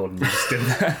 8 years old and you just did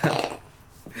that.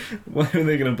 What are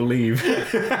they going to believe?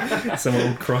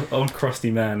 Some old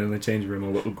crusty man in the change room,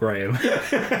 or little Graham.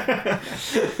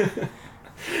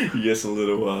 He gets a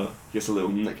little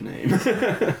nickname.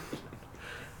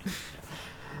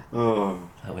 Oh.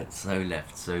 That went so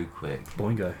left so quick.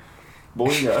 Boingo.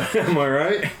 Boingo, am I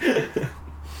right?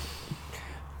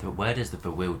 Where does the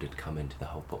bewildered come into the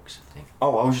whole box of thing?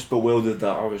 Oh, I was just bewildered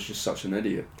that I was just such an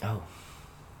idiot. Oh.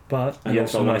 But And you have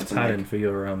also some wanted nice to padding make- for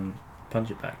your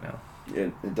punch it back now. Yeah,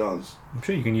 it does. I'm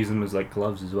sure you can use them as like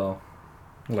gloves as well.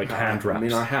 Like hand wraps. I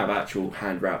mean, I have actual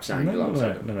hand wraps and no, gloves.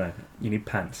 no. You need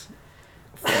pants.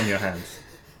 On your hands.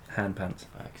 Hand pants.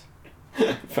 Thanks.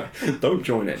 Don't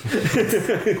join it.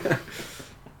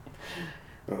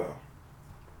 Oh.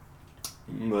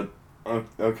 But,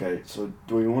 okay, so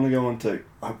do we want to go on to...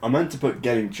 I meant to put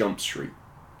Getting Jump Street.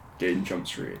 Getting Jump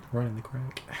Street. Right in the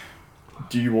crack.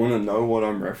 Do you want to know what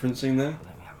I'm referencing there?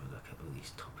 Let me have a look at all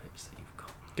these topics that you've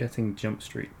got. Getting Jump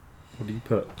Street. What do you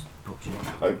put? Books you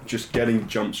want. Just Getting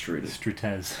Jump Street.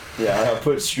 Streetez. Yeah, I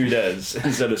put streetez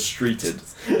instead of streeted.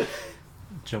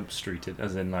 Jump streeted,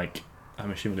 as in like,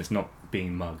 I'm assuming it's not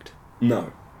being mugged.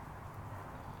 No.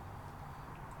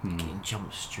 Getting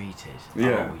jump streeted.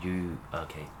 Yeah. Oh, you...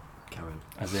 Okay, Karen.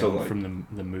 As in So, like- from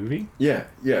the movie? Yeah,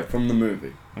 from the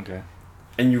movie. Okay.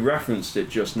 And you referenced it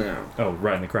just now. Oh,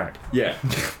 right in the crack. Yeah.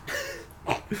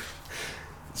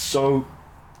 So,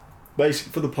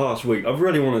 basically, for the past week, I've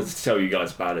really wanted to tell you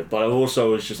guys about it, but I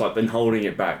also was just like been holding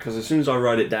it back because as soon as I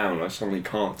write it down, I suddenly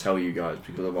can't tell you guys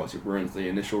because otherwise it ruins the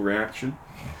initial reaction.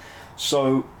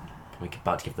 So, We're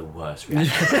about to give the worst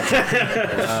reaction.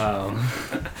 Wow.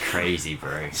 Crazy,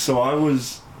 bro. so I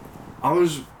was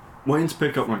waiting to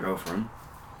pick up my girlfriend,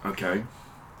 okay,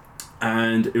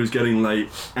 and it was getting late,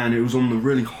 and it was on the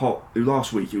really hot.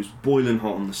 Last week, it was boiling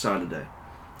hot on the Saturday,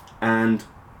 and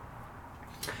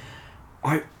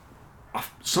I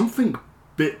something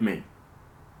bit me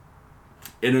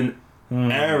in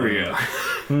an area.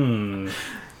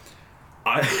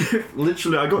 I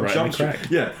got Right in jumped. the crack.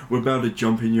 Yeah, we're about to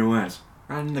jump in your ass.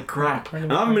 Right in the crack. Right in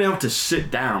And the I haven't crack. been able to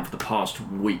sit down for the past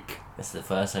week. This is the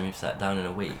first time you've sat down in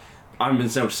a week. I haven't been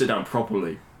able to sit down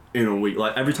properly in a week.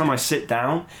 Like every time I sit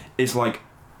down, it's like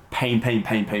pain,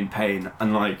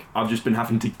 and like I've just been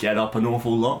having to get up an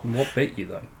awful lot. What bit you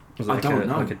though? Was it I like don't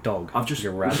know. Like a dog? I've just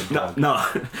like a rabid dog? No,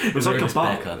 it was like a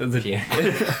bug.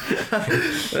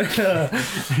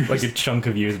 Like a chunk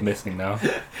of you is missing now.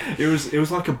 It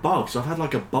was like a bug. So I've had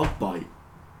like a bug bite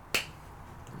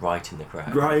Right in the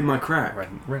crack. right in my crack, Right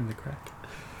in the crack.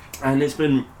 and it's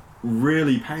been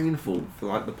really painful for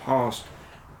like the past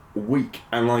week.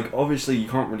 And like obviously you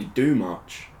can't really do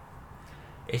much.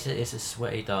 It's a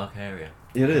sweaty, dark area.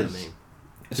 It You know is, what I mean?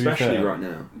 especially fair, right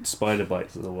now Spider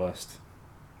bites are the worst.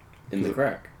 in the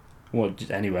crack. Well,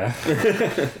 just anywhere.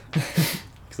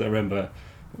 Because I remember,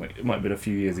 like, it might have been a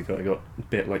few years ago, I got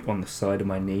bit like on the side of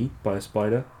my knee by a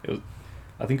spider.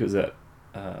 I think it was at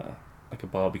like a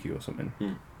barbecue or something.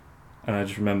 Hmm. And I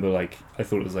just remember, like, I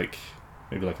thought it was like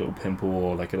maybe like a little pimple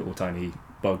or like a little tiny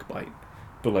bug bite.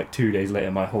 But like 2 days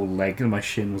later, my whole leg and my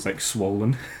shin was like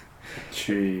swollen.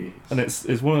 Jeez. And it's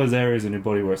one of those areas in your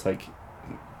body where it's like,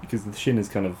 because the shin is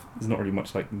kind of, there's not really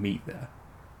much like meat there,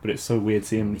 but it's so weird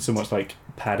seeing so much like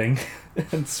padding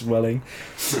and swelling.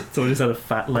 So I just had a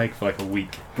fat leg for like a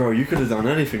week. Bro, you could have done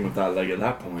anything with that leg at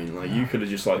that point. Like you could have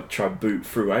just like tried boot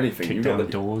through anything. Kicked You down got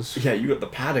the doors. Yeah, you got the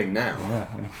padding now. Yeah,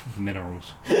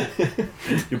 minerals.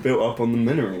 You're built up on the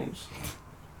minerals.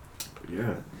 But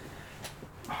yeah.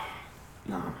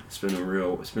 No, it's been a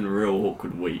real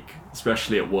awkward week,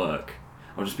 especially at work.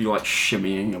 I'll just be like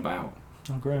shimmying about.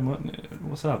 Oh, Graham,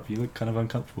 what's up? You look kind of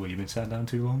uncomfortable. You've been sat down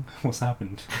too long? What's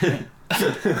happened? I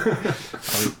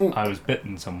was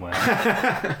bitten somewhere.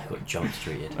 I got jump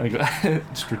streeted. I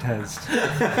got strutezed.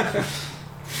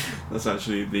 That's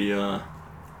actually the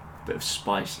bit of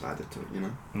spice added to it, you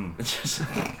know? Mm. It's just...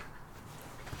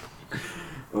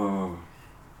 oh.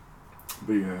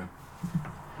 But yeah.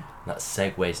 That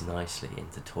segues nicely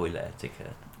into toilet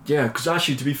etiquette. Yeah, because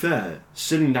actually, to be fair,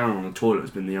 sitting down on the toilet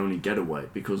has been the only getaway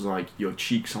because, like, your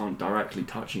cheeks aren't directly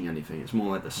touching anything. It's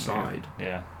more like the side.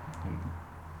 Yeah.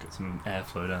 Got some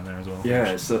airflow down there as well.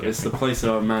 Yeah, it's the place that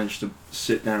I've managed to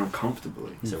sit down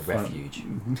comfortably. It's a Fun. refuge.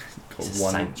 Got It's a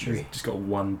one sanctuary. Just got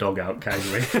one dog out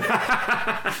casually.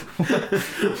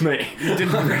 Mate, You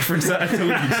didn't reference that at all.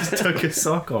 You just took his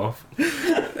sock off.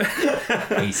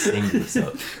 He's single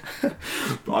socked.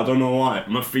 But I don't know why.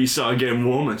 My feet started getting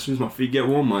warm. As soon as my feet get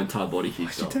warm, my entire body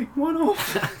heats You up. take one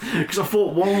off. Because I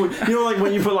thought one would... You know, like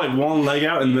when you put like one leg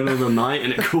out in the middle of the night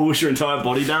and it cools your entire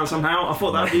body down somehow? I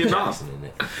thought that'd be enough.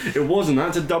 It wasn't.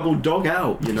 That's a double dog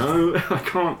out, you know? I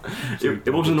can't...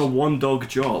 It wasn't a one dog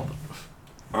job.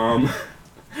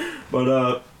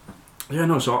 But, yeah,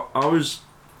 no, so I was...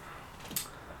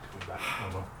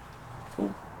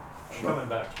 Coming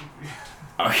back.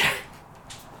 Okay.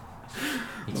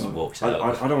 He just walks I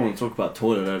out. don't want to talk about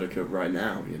toilet etiquette right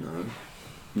now, you know.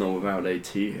 Not without AT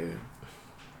here.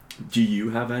 Do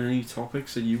you have any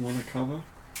topics that you want to cover?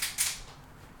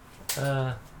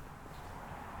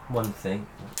 One thing.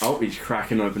 Oh, he's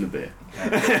cracking open a beer.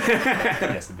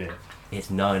 Yes, the beer. It's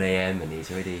 9 a.m. and he's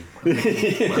already...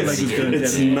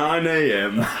 It's 9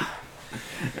 a.m.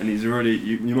 and he's already...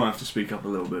 You might have to speak up a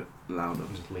little bit louder.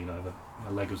 Just lean over. My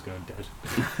leg was going dead.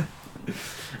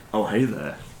 Oh, hey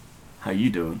there. How you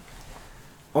doing?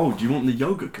 Oh, do you want the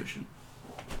yoga cushion?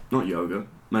 Not yoga,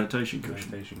 meditation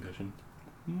cushion. Meditation cushion.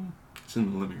 It's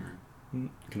in the living room.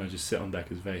 Can I just sit on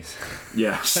Becca's vase?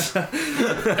 Yes.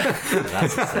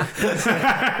 That's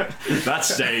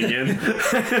That's staying in.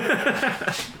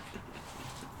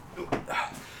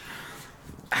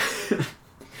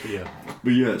 Yeah.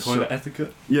 But yeah, Toilet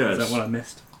etiquette? yeah. Is that what I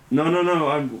missed? No.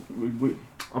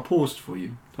 I paused for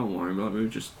you. Don't worry about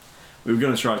it. We were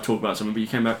going to try to talk about something, but you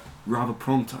came back rather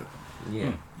pronto.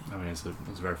 Yeah. I mean, it's a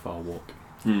very far walk.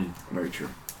 Very true.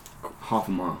 Half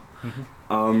a mile.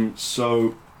 Mm-hmm.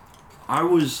 So I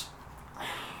was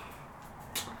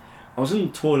in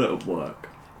the toilet at work.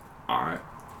 Alright.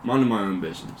 Minding my own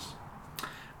business.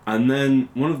 And then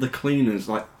one of the cleaners,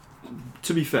 like,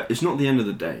 to be fair, it's not the end of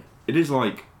the day. It is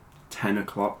like 10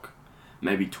 o'clock,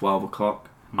 maybe 12 o'clock.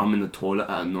 I'm in the toilet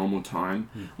at a normal time.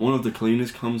 One of the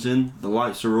cleaners comes in, the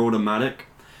lights are automatic,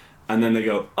 and then they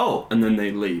go, oh, and then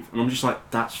they leave. And I'm just like,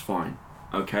 that's fine,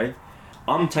 okay?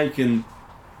 I'm taking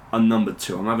a number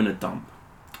 2, I'm having a dump,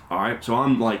 alright? So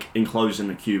I'm like enclosed in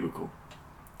a cubicle.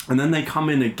 And then they come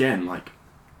in again, like,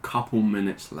 a couple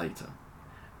minutes later,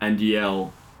 and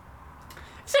yell,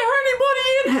 is there anybody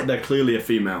in here? They're clearly a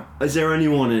female. Is there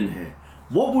anyone in here?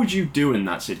 What would you do in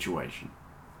that situation?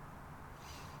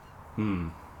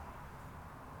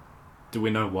 Do we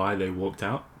know why they walked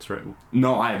out?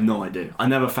 No, I have no idea. I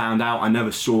never found out. I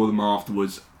never saw them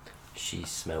afterwards. She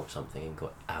smelt something and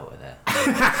got out of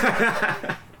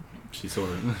there. She saw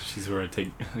her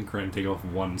Graham take off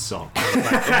one sock. I was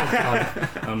like, oh God,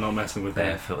 I'm not messing with that.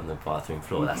 Barefoot on the bathroom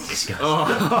floor. That's disgusting.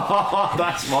 Oh,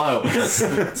 that's wild.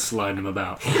 Sliding them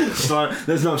about.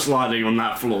 There's no sliding on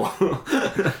that floor.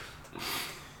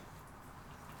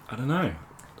 I don't know.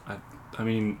 I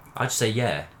mean, I'd just say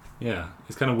yeah. yeah,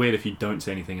 it's kind of weird if you don't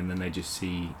say anything and then they just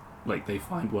see, like, they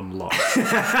find one locked.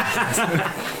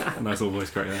 Nice little voice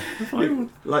crack there.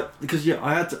 Like, because yeah,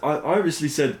 I obviously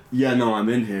said, yeah, no, I'm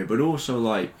in here, but also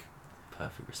like,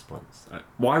 Perfect response.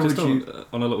 why would Just you?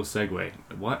 on a little segue,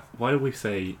 why do we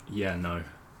say yeah, no?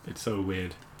 It's so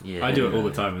weird. Yeah. I do it all no.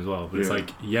 the time as well, but it's Yeah. like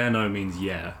yeah, no means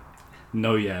yeah.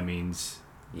 No, yeah means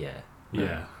Yeah.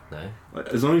 yeah. No. Like,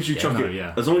 as long as you Yeah, chuck no, it,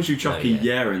 yeah. as long as you chuck No, a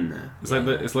yeah. yeah in there. It's like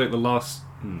it's like the last.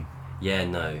 Yeah.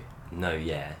 No. No.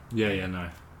 Yeah. Yeah, no.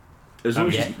 As long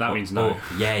as Yeah. you, That means no. Or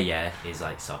yeah is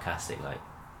like sarcastic. Like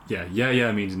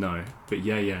Yeah means no, but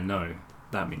yeah, no,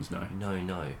 that means no.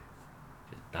 no.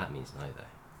 That means no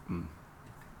though.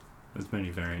 There's many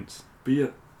variants. but yeah,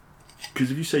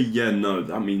 because if you say yeah, no,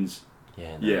 that means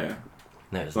Yeah. No. yeah,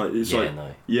 No. It's Like, it's yeah. like-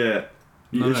 No. yeah.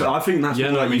 No, It's- no. I think that's Yeah,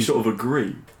 more no, like you means- sort of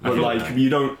agree, but feel like no. you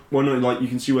don't. Well, no, like you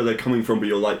can see where they're coming from, but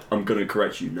you're like, I'm gonna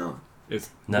correct you, no. It's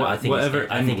No. I think whatever.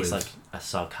 I think it's with- like a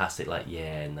sarcastic. Like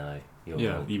yeah. No. You're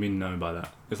yeah, wrong. you mean no by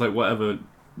that. It's like whatever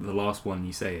the last one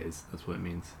you say is. That's what it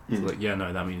means. It's Mm. like yeah,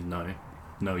 no, that means no.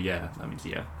 No, yeah, that means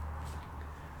yeah.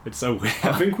 It's so weird.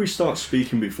 I think we start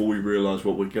speaking before we realise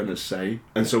what we're gonna say,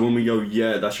 and so when we go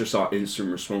yeah, that's just our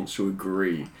instant response to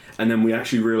agree, and then we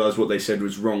actually realise what they said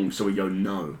was wrong, so we go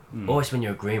no. Or it's when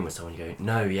you're agreeing with someone, you go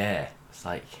no. Yeah. It's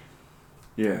like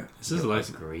Yeah, This is a you're nice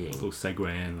agreeing. little segue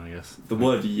in, I guess. the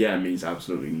word yeah means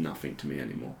absolutely nothing to me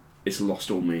anymore. It's lost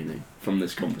all meaning from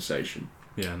this conversation.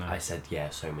 Yeah, no. I said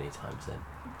yeah so many times then.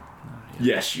 no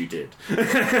yeah. Yes, you did.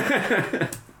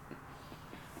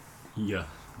 Yeah,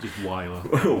 just why?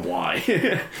 Why?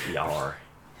 Yar.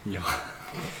 Yeah.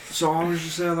 So I was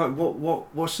just saying, like,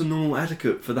 what's the normal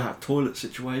etiquette for that toilet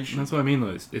situation? That's what I mean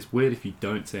though. It's weird if you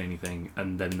don't say anything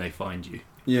and then they find you.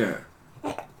 Yeah.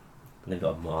 They've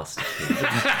got a master.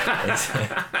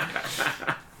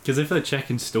 Because if they're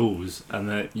checking stalls and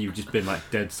that you've just been like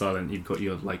dead silent, you've got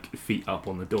your like feet up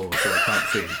on the door so they can't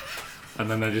see. And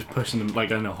then they're just pushing them,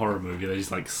 like in a horror movie, they're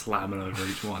just like slamming over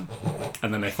each one.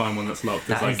 And then they find one that's locked.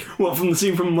 It's That like, What, from the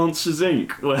scene from Monsters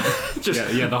Inc? Where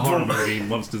just yeah, the horror movie,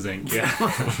 Monsters Inc. Yeah.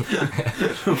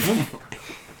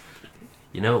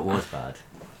 You know what was bad?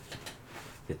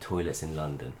 The toilets in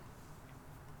London.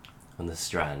 On the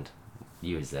Strand.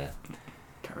 You was there.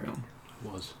 Carry on.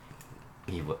 Was.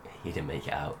 You didn't make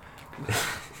it out.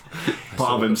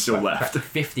 Part of him still left.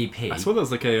 50p. I saw there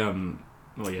was like a, oh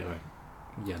yeah, no.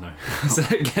 Yeah, no. So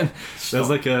again, there's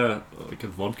like a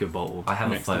vodka bottle. I have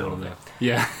a next to photo one of there. it.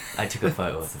 Yeah. I took a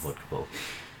photo of the vodka bottle.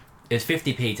 It was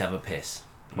 50p to have a piss.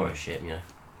 Or a Mm. shit, you know.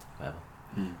 Whatever.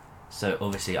 Hmm. So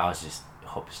obviously I was just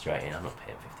hopping straight in. I'm not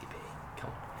paying 50p. Come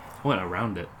on. I went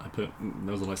around it. There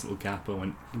was a nice little gap. I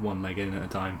went one leg in at a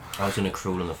time. I was going to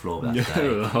crawl on the floor that Yeah.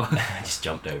 day. I just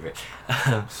jumped over it.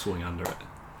 Swing under it.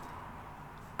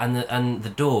 And the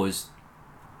doors.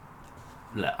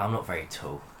 Look, I'm not very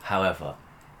tall. However,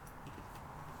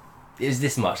 it was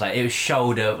this much. Like it was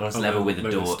shoulder was level with the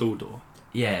like door. The stall door.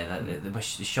 Yeah, the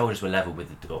shoulders were level with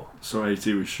the door. So AT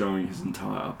was showing his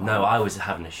entire upper No, half. I was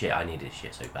having a shit. I needed a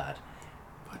shit so bad.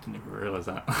 I didn't even realise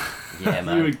that. Yeah,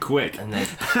 man. You were quick. And then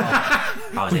I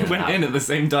was We in. went in at the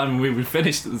same time and we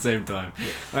finished at the same time.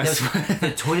 I There was- swear.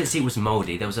 the toilet seat was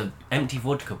mouldy. There was an empty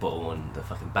vodka bottle on the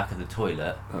fucking back of the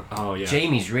toilet. Oh yeah.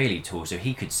 Jamie's really tall, so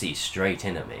he could see straight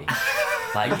in at me.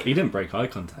 Like He didn't break eye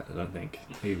contact, I don't think.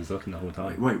 He was looking the whole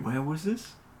time. Wait, where was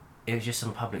this? it was just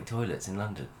some public toilets in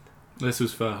London. This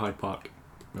was for Hyde Park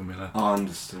when we left. Oh,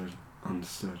 understood.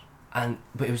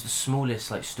 But it was the smallest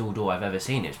like stall door I've ever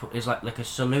seen. It was like a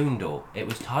saloon door. It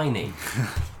was tiny.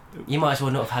 You might as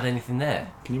well not have had anything there.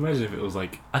 Can you imagine if it was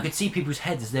like... I could see people's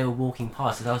heads as they were walking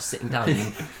past as I was sitting down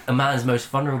in a man's most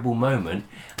vulnerable moment,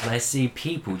 and I see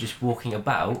people just walking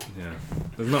about. Yeah.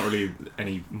 There's not really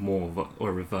any more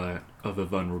of a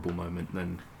vulnerable moment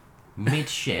than... Mid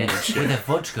shit with a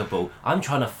vodka ball. I'm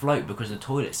trying to float because the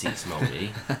toilet seat's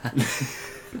mouldy.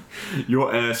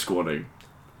 You're air squatting.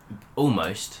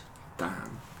 Almost.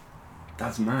 Damn.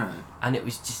 That's mad. And it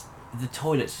was just the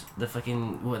toilets, the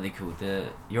fucking, what are they called? The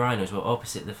urinals were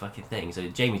opposite the fucking thing. So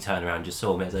Jamie turned around and just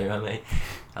saw me. I was like, right, mate,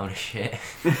 I'm gonna shit.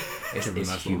 Give him a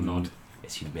nice little nod.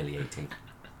 It's humiliating.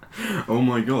 Oh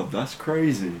my god, that's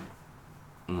crazy.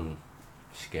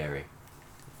 Scary.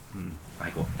 Mm.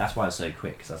 That's why I was so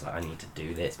quick, because I was like, I need to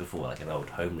do this before like an old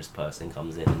homeless person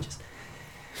comes in and just...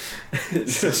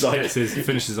 It's just like, He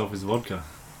finishes off his vodka.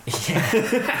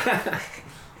 Yeah.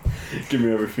 give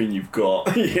me everything you've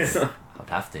got. Yeah. I'd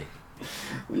have to.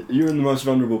 You're in the most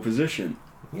vulnerable position.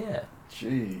 Yeah.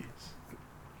 Jeez.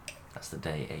 That's the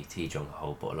day AT drank a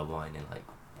whole bottle of wine in like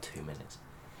 2 minutes.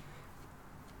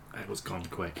 It was gone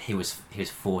quick. He was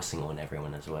forcing on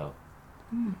everyone as well.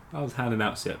 I was handing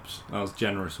out sips. I was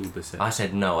generous with the sips. I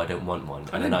said no, I don't want one.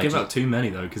 I And didn't then give out too many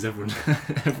though, because everyone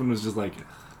was just like...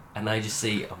 and I just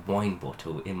see a wine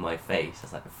bottle in my face. I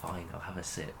was like, fine, I'll have a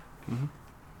sip. Mm-hmm.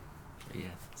 But yeah,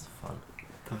 it's fun.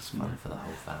 That's Fun mad. for the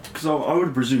whole family. Because I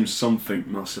would presume something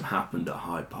must have happened at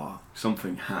Hyde Park.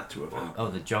 Something had to have happened. Oh,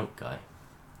 the drunk guy.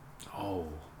 Oh.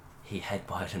 He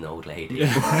headbutted an old lady.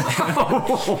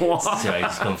 What? So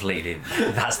it's completely...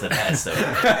 That's the best story.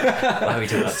 Why are we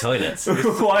talking about toilets?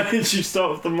 Why did you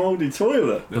start with the mouldy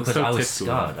toilet? Because so I was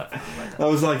typical. scarred.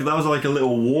 That was like a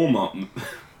little warm up.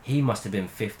 He must have been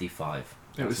 55.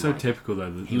 It was That's so mine. typical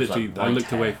though. That He was literally, like I white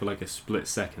looked away hair. for like a split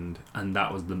second, and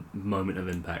that was the moment of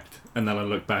impact. And then I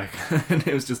looked back, and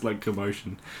it was just like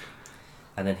commotion.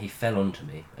 And then he fell onto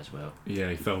me as well. Yeah,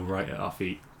 he fell right at our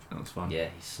feet. That was fun. Yeah,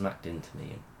 he smacked into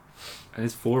me. And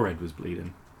his forehead was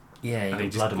bleeding. Yeah, he And he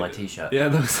got just- blood on my t-shirt. Yeah,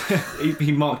 that was,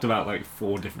 he marked about like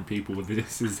 4 different people with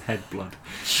his head blood.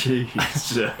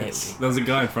 Jesus. There was a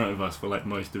guy in front of us for like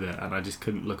most of it, and I just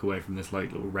couldn't look away from this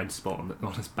like little red spot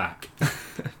on his back.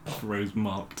 Rose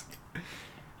marked.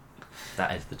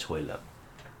 That is the toilet.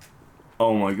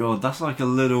 Oh my god, that's like a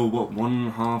little, what,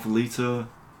 1.5 litre?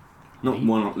 Not Litre?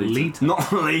 1 litre. Litre?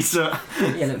 Not litre.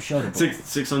 Yeah, little shoulder ball.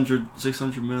 600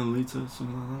 millilitre,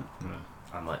 something like that. Yeah.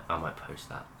 I might post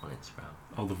that on Instagram.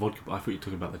 Oh, the vodka. I thought you were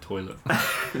talking about the toilet.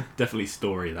 Definitely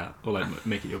story that. Or like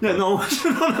make it your... Yeah, no, I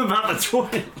wasn't on about the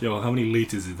toilet. Yo, how many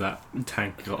litres is that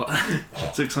tank got?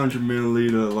 600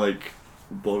 millilitre, like,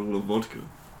 bottle of vodka.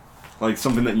 Like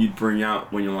something that you'd bring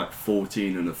out when you're like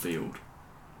 14 in a field.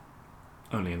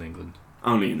 Only in England.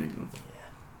 Only in England.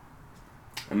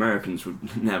 Yeah. Americans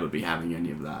would never be having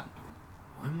any of that.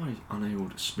 Why am I unable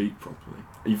to speak properly?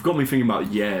 You've got me thinking about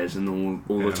years and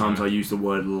all Yeah, the times right. I use the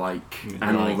word like and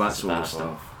Like all that is a sort of bad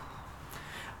stuff.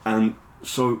 And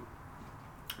so,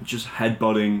 just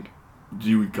headbutting, do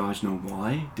you guys know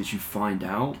why? Did you find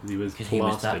out? He was Because he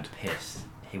was plastered. that pissed.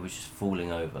 He was just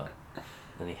falling over.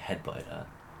 and he headbutted her.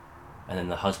 And then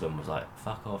the husband was like,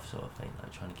 fuck off, sort of thing,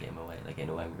 like trying to get him away, like getting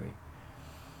all angry.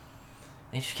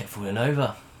 And he just kept falling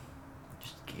over.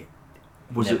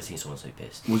 Never seen someone so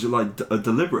pissed. Was it like a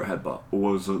deliberate headbutt,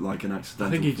 or was it like an accidental?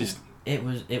 I think he fall? just... It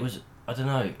was, I don't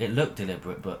know, it looked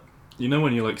deliberate, but... You know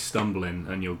when you're like stumbling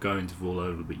and you're going to fall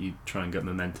over, but you try and get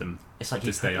momentum it's like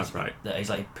to stay upright? He's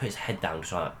like, he put his head down to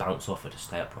try to bounce off her to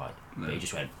stay upright. No. But he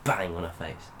just went bang on her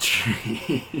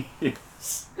face.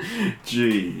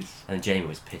 Jeez. And then Jamie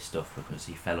was pissed off because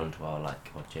he fell onto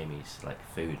Jamie's like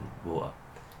food and water.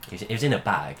 It was in a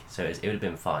bag, so it would have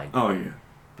been fine. Oh yeah.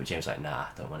 But James was like, nah,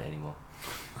 don't want it anymore.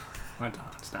 I don't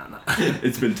understand that.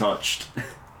 It's been touched.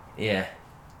 Yeah.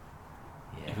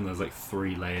 Even though there's like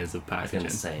 3 layers of I was packaging.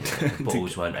 going to say that the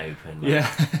balls weren't open. Like,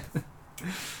 Yeah.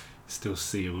 Still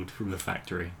sealed from the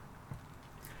factory.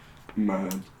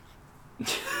 Man.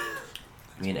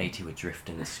 Me and AT were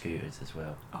drifting the scooters as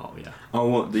well. Oh yeah. Oh,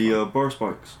 what the Boris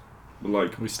bikes?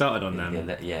 Like We started on them.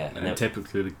 Yeah. And then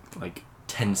typically, like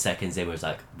 10 seconds in, was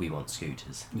like, we want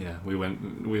scooters. yeah, we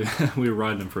were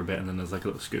riding them for a bit, and then there's like a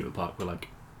little scooter park. We're like,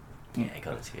 Yeah,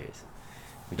 got the scooters.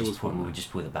 We It was just fun.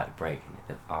 pull the back brake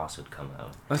and the arse would come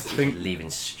out. that's the thing. Leaving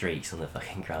streaks on the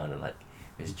fucking ground and like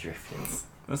it was drifting.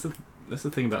 That's the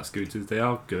thing about scooters. They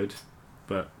are good,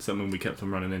 but something we kept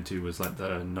on running into was like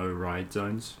the no ride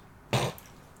zones.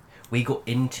 We got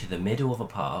into the middle of a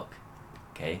park,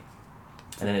 okay,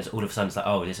 and then it's all of a sudden it's like,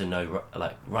 oh, there's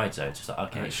a ride zone. So it's like, And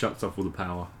okay, it shuts off all the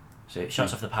power. so it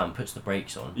shuts off the power and puts the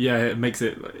brakes on. Yeah, it makes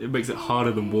it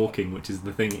harder than walking, which is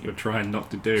the thing that you're trying not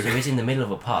to do. So it's in the middle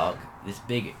of a park, this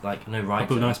big no ride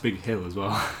Up a zone, nice big hill as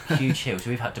well, huge hill. So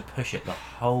we've had to push it the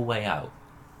whole way out.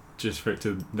 just for it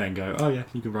to then go, oh yeah,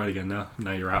 you can ride again now.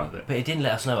 Now you're out of it. But it didn't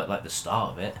let us know at like the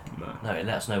start of it. No. No, it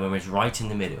let us know when we was right in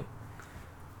the middle.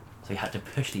 So we had to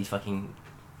push these fucking.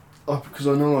 Oh, because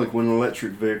I know like when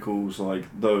electric vehicles like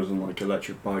those and like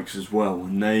electric bikes as well,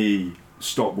 when they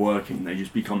stop working, they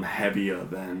just become heavier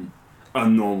than a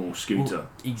normal scooter. Well,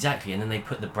 exactly, and then they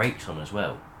put the brakes on as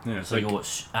well. Yeah, it's So like, you're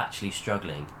actually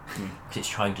struggling because it's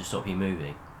trying to stop you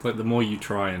moving. like the more you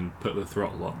try and put the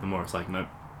throttle on, the more it's like, nope.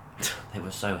 They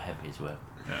were so heavy as well.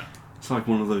 Yeah. It's like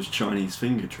one of those Chinese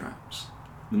finger traps.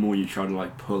 The more you try to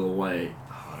like pull away,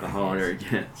 the harder it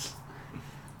gets.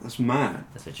 That's mad.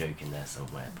 There's a joke in there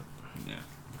somewhere, but Yeah.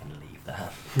 I'm going to leave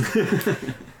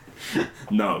that.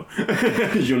 No,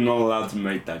 you're not allowed to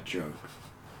make that joke.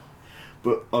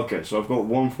 But okay, so I've got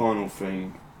one final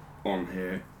thing on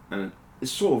here, and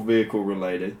it's sort of vehicle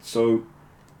related. So,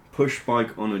 push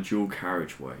bike on a dual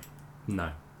carriageway.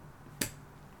 No.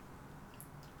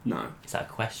 No. Is that a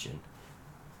question?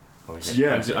 Or is it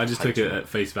Yeah. I just took it at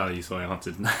face value, so I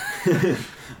answered.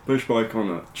 Push bike on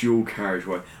a dual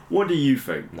carriageway. What do you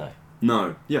think? No.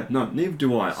 No. Yeah. No. Neither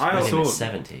do I. I saw-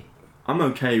 70. I'm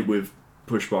okay with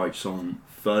push bikes on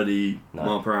 30 No.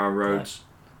 mile per hour roads,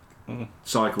 Mm.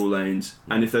 cycle lanes,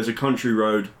 and if there's a country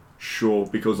road, sure,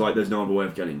 because like there's no other way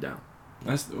of getting down.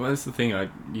 That's the thing.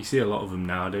 You see a lot of them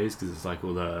nowadays because it's like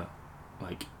all the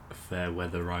like fair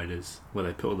weather riders where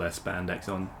they put all their spandex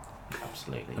on,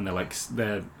 Absolutely. and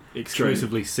they're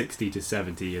exclusively 60 to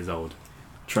 70 years old.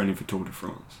 Training for Tour de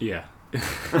France. Yeah.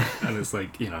 And it's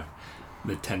like, you know,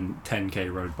 the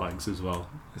 10k road bikes as well.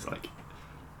 It's like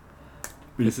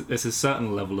there's a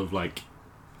certain level of like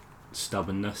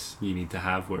stubbornness you need to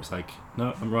have where it's like,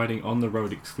 no, I'm riding on the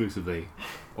road exclusively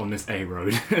on this A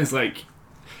road. It's like,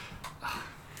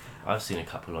 I've seen a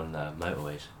couple on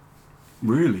motorways.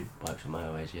 Really? Bikes on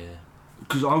motorways, yeah.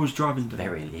 Because I was driving down.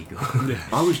 Very legal.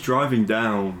 I was driving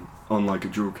down on like a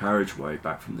dual carriageway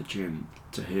back from the gym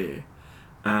to here,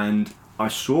 and I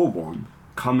saw one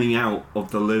coming out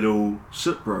of the little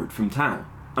slip road from town.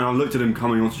 And I looked at him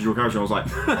coming onto the dual carriageway. I was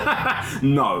like,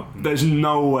 no, there's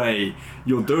no way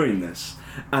you're doing this.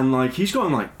 And like he's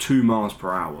going like 2 miles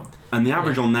per hour, and the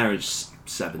average on there is Well,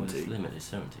 70. it's limited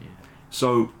 70, yeah.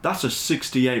 So that's a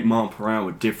 68 mile per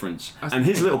hour difference. And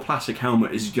his little plastic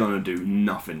helmet is gonna do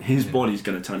nothing. His body's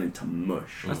gonna turn into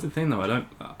mush. that's the thing though.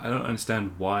 I don't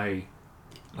understand why.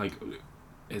 Like,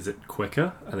 is it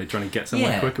quicker? Are they trying to get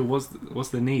somewhere Yeah. quicker? What's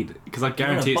the need? Because I You're on a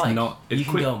guarantee it's bike, not. It's You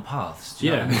can quick. go on paths. Do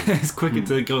you know Yeah, what I mean? it's quicker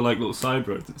to go like little side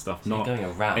roads and stuff, So not you're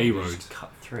going around. A You road. just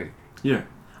cut through. Yeah.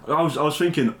 I was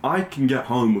thinking I can get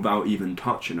home without even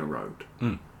touching a road.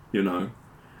 Mm. You know?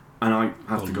 And I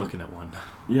have or to go. looking at one.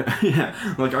 Yeah,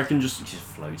 yeah. Like I can just. You just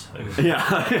float over. Yeah.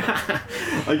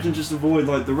 I can just avoid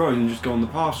like the road and just go on the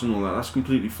pass and all that. That's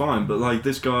completely fine. But like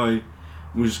this guy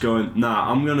was just going,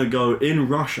 nah, I'm gonna go in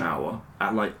rush hour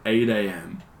at like 8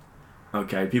 a.m.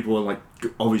 Okay, people are like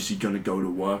obviously gonna go to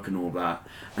work and all that.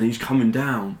 And he's coming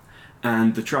down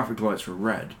and the traffic lights were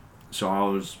red. So I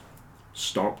was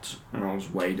stopped and I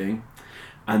was waiting.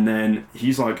 And then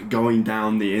he's like going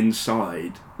down the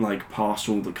inside, like past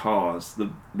all the cars.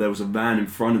 There was a van in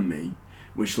front of me,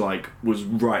 which like was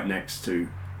right next to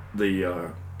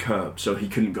the curb, so he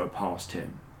couldn't go past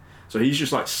him. So he's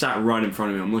just like sat right in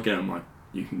front of me. I'm looking at him like,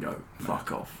 you can go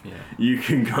fuck off. Yeah. You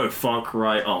can go fuck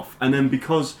right off. And then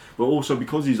because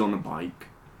he's on a bike,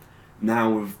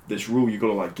 now with this rule, you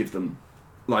gotta like give them,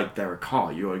 like they're a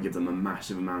car, you gotta give them a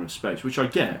massive amount of space, which I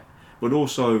get. But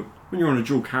also, when you're on a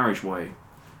dual carriageway,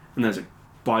 and there's a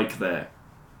bike there,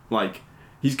 like,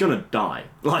 he's gonna die.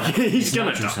 Like, he's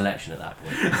gonna die. Selection at that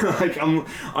point. Like,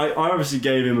 I obviously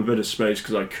gave him a bit of space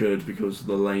because I could, because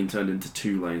the lane turned into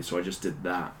 2 lanes, so I just did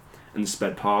that and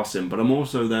sped past him. But I'm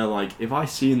also there, like, if I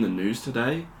see in the news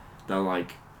today that,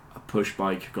 like, a push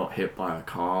bike got hit by a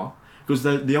car, because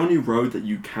the only road that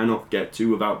you cannot get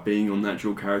to without being on that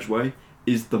dual carriageway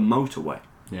is the motorway.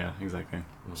 Yeah, exactly.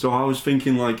 So I was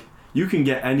thinking, like, you can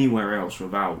get anywhere else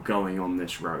without going on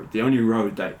this road. The only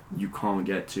road that you can't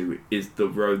get to is the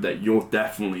road that you're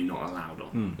definitely not allowed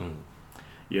on. Mm.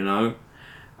 You know?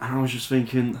 And I was just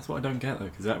thinking... That's what I don't get, though,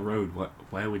 because that road,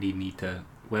 where would he be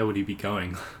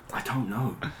going? I don't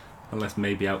know. Unless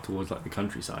maybe out towards, like, the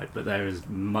countryside, but there is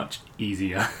much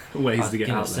easier ways to get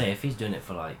out there. If he's doing it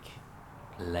for, like,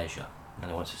 leisure, and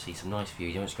he wants to see some nice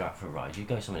views, he wants to go out for a ride, you'd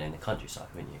go somewhere in the countryside,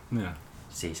 wouldn't you? Yeah.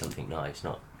 See something nice,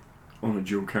 not... On a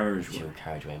dual carriageway. Dual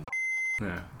carriageway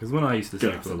Yeah, because when I used to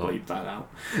cycle a lot... bleep that out.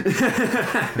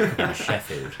 in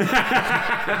Sheffield.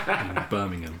 in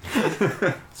Birmingham.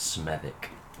 Smethwick.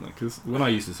 Because when I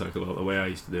used to cycle a lot, the way I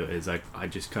used to do it is I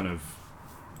just kind of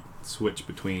switch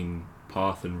between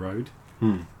path and road.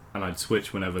 And I'd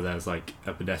switch whenever there's like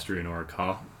a pedestrian or a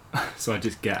car. So I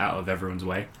just get out of everyone's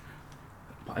way.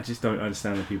 But I just don't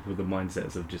understand the people with the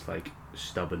mindsets of just like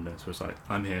stubbornness, where it's like,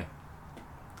 I'm here.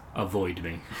 Avoid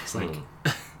me. It's like...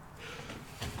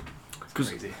 Because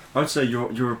crazy. I'd say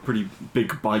you're a pretty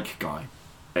big bike guy,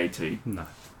 AT. No.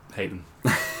 Hate them.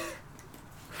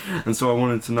 And so I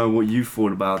wanted to know what you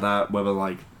thought about that, whether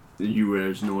like you were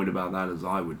as annoyed about that as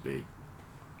I would be.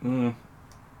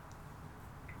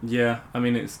 Yeah, I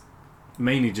mean, it's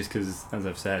mainly just because, as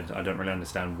I've said, I don't really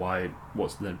understand why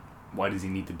does he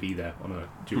need to be there on a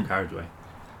dual carriageway.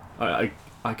 I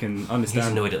can understand.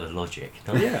 He's annoyed at the logic,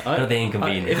 not the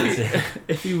inconvenience.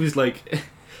 If he was like,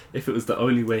 if it was the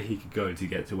only way he could go to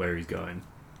get to where he's going,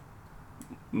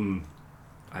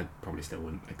 I probably still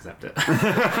wouldn't accept it.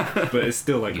 But it's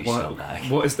still like,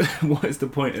 what is the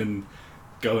point in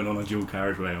going on a dual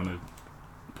carriageway on a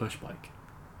push bike?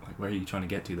 Like, where are you trying to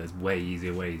get to? There's way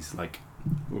easier ways, like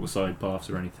little side paths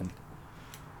or anything.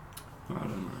 I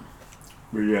don't know.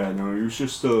 But yeah, no, it was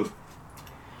just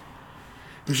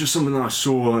something that I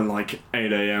saw at like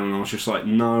 8 AM and I was just like,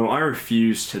 no, I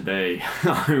refuse today.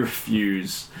 I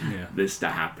refuse this to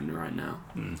happen right now.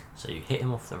 So you hit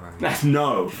him off the road?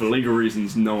 No, for legal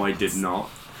reasons, no, I did not.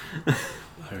 I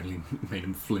only made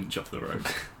him flinch off the road.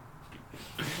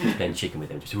 Then chicken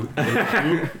with him, just...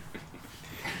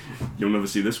 You'll never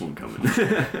see this one coming.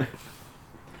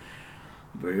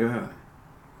 But yeah.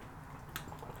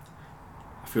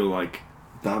 I feel like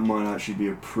that might actually be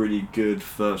a pretty good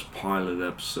first pilot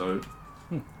episode.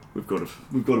 We've got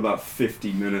about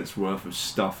 50 minutes worth of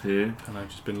stuff here. And I've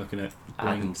just been looking at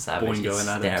Adam Savage Boingo and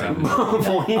Adam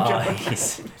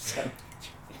Savage.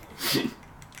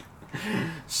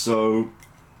 So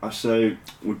I say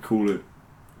we call it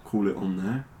on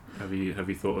there. Have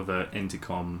you thought of an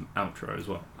intercom outro as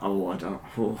well? Oh, I don't.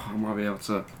 Oh, I might be able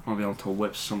to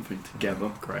whip something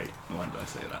together. Great. Why did I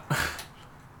say that?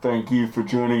 Thank you for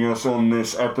joining us on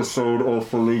this episode of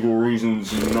For Legal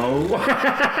Reasons No.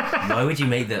 Why would you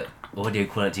make the audio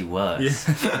quality worse?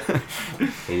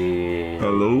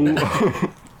 Hello.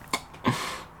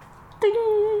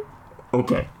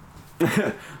 Okay.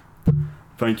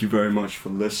 Thank you very much for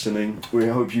listening. We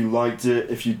hope you liked it.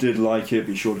 If you did like it,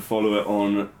 be sure to follow it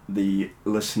on the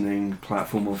listening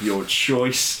platform of your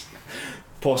choice.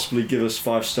 Possibly give us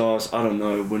 5 stars. I don't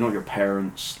know. We're not your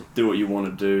parents. Do what you want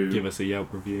to do. Give us a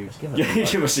Yelp review.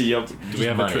 Give us a Yelp. Do we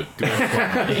have a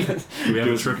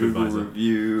TripAdvisor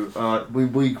review?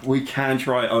 We can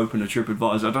try open a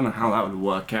TripAdvisor. I don't know how that would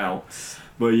work out.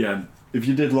 But yeah, if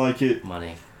you did like it,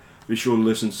 money. Be sure to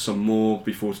listen to some more.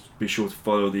 Be sure to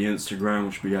follow the Instagram,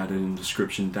 which will be added in the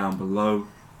description down below.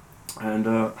 And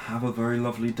have a very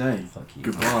lovely day. Fuck you.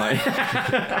 Goodbye.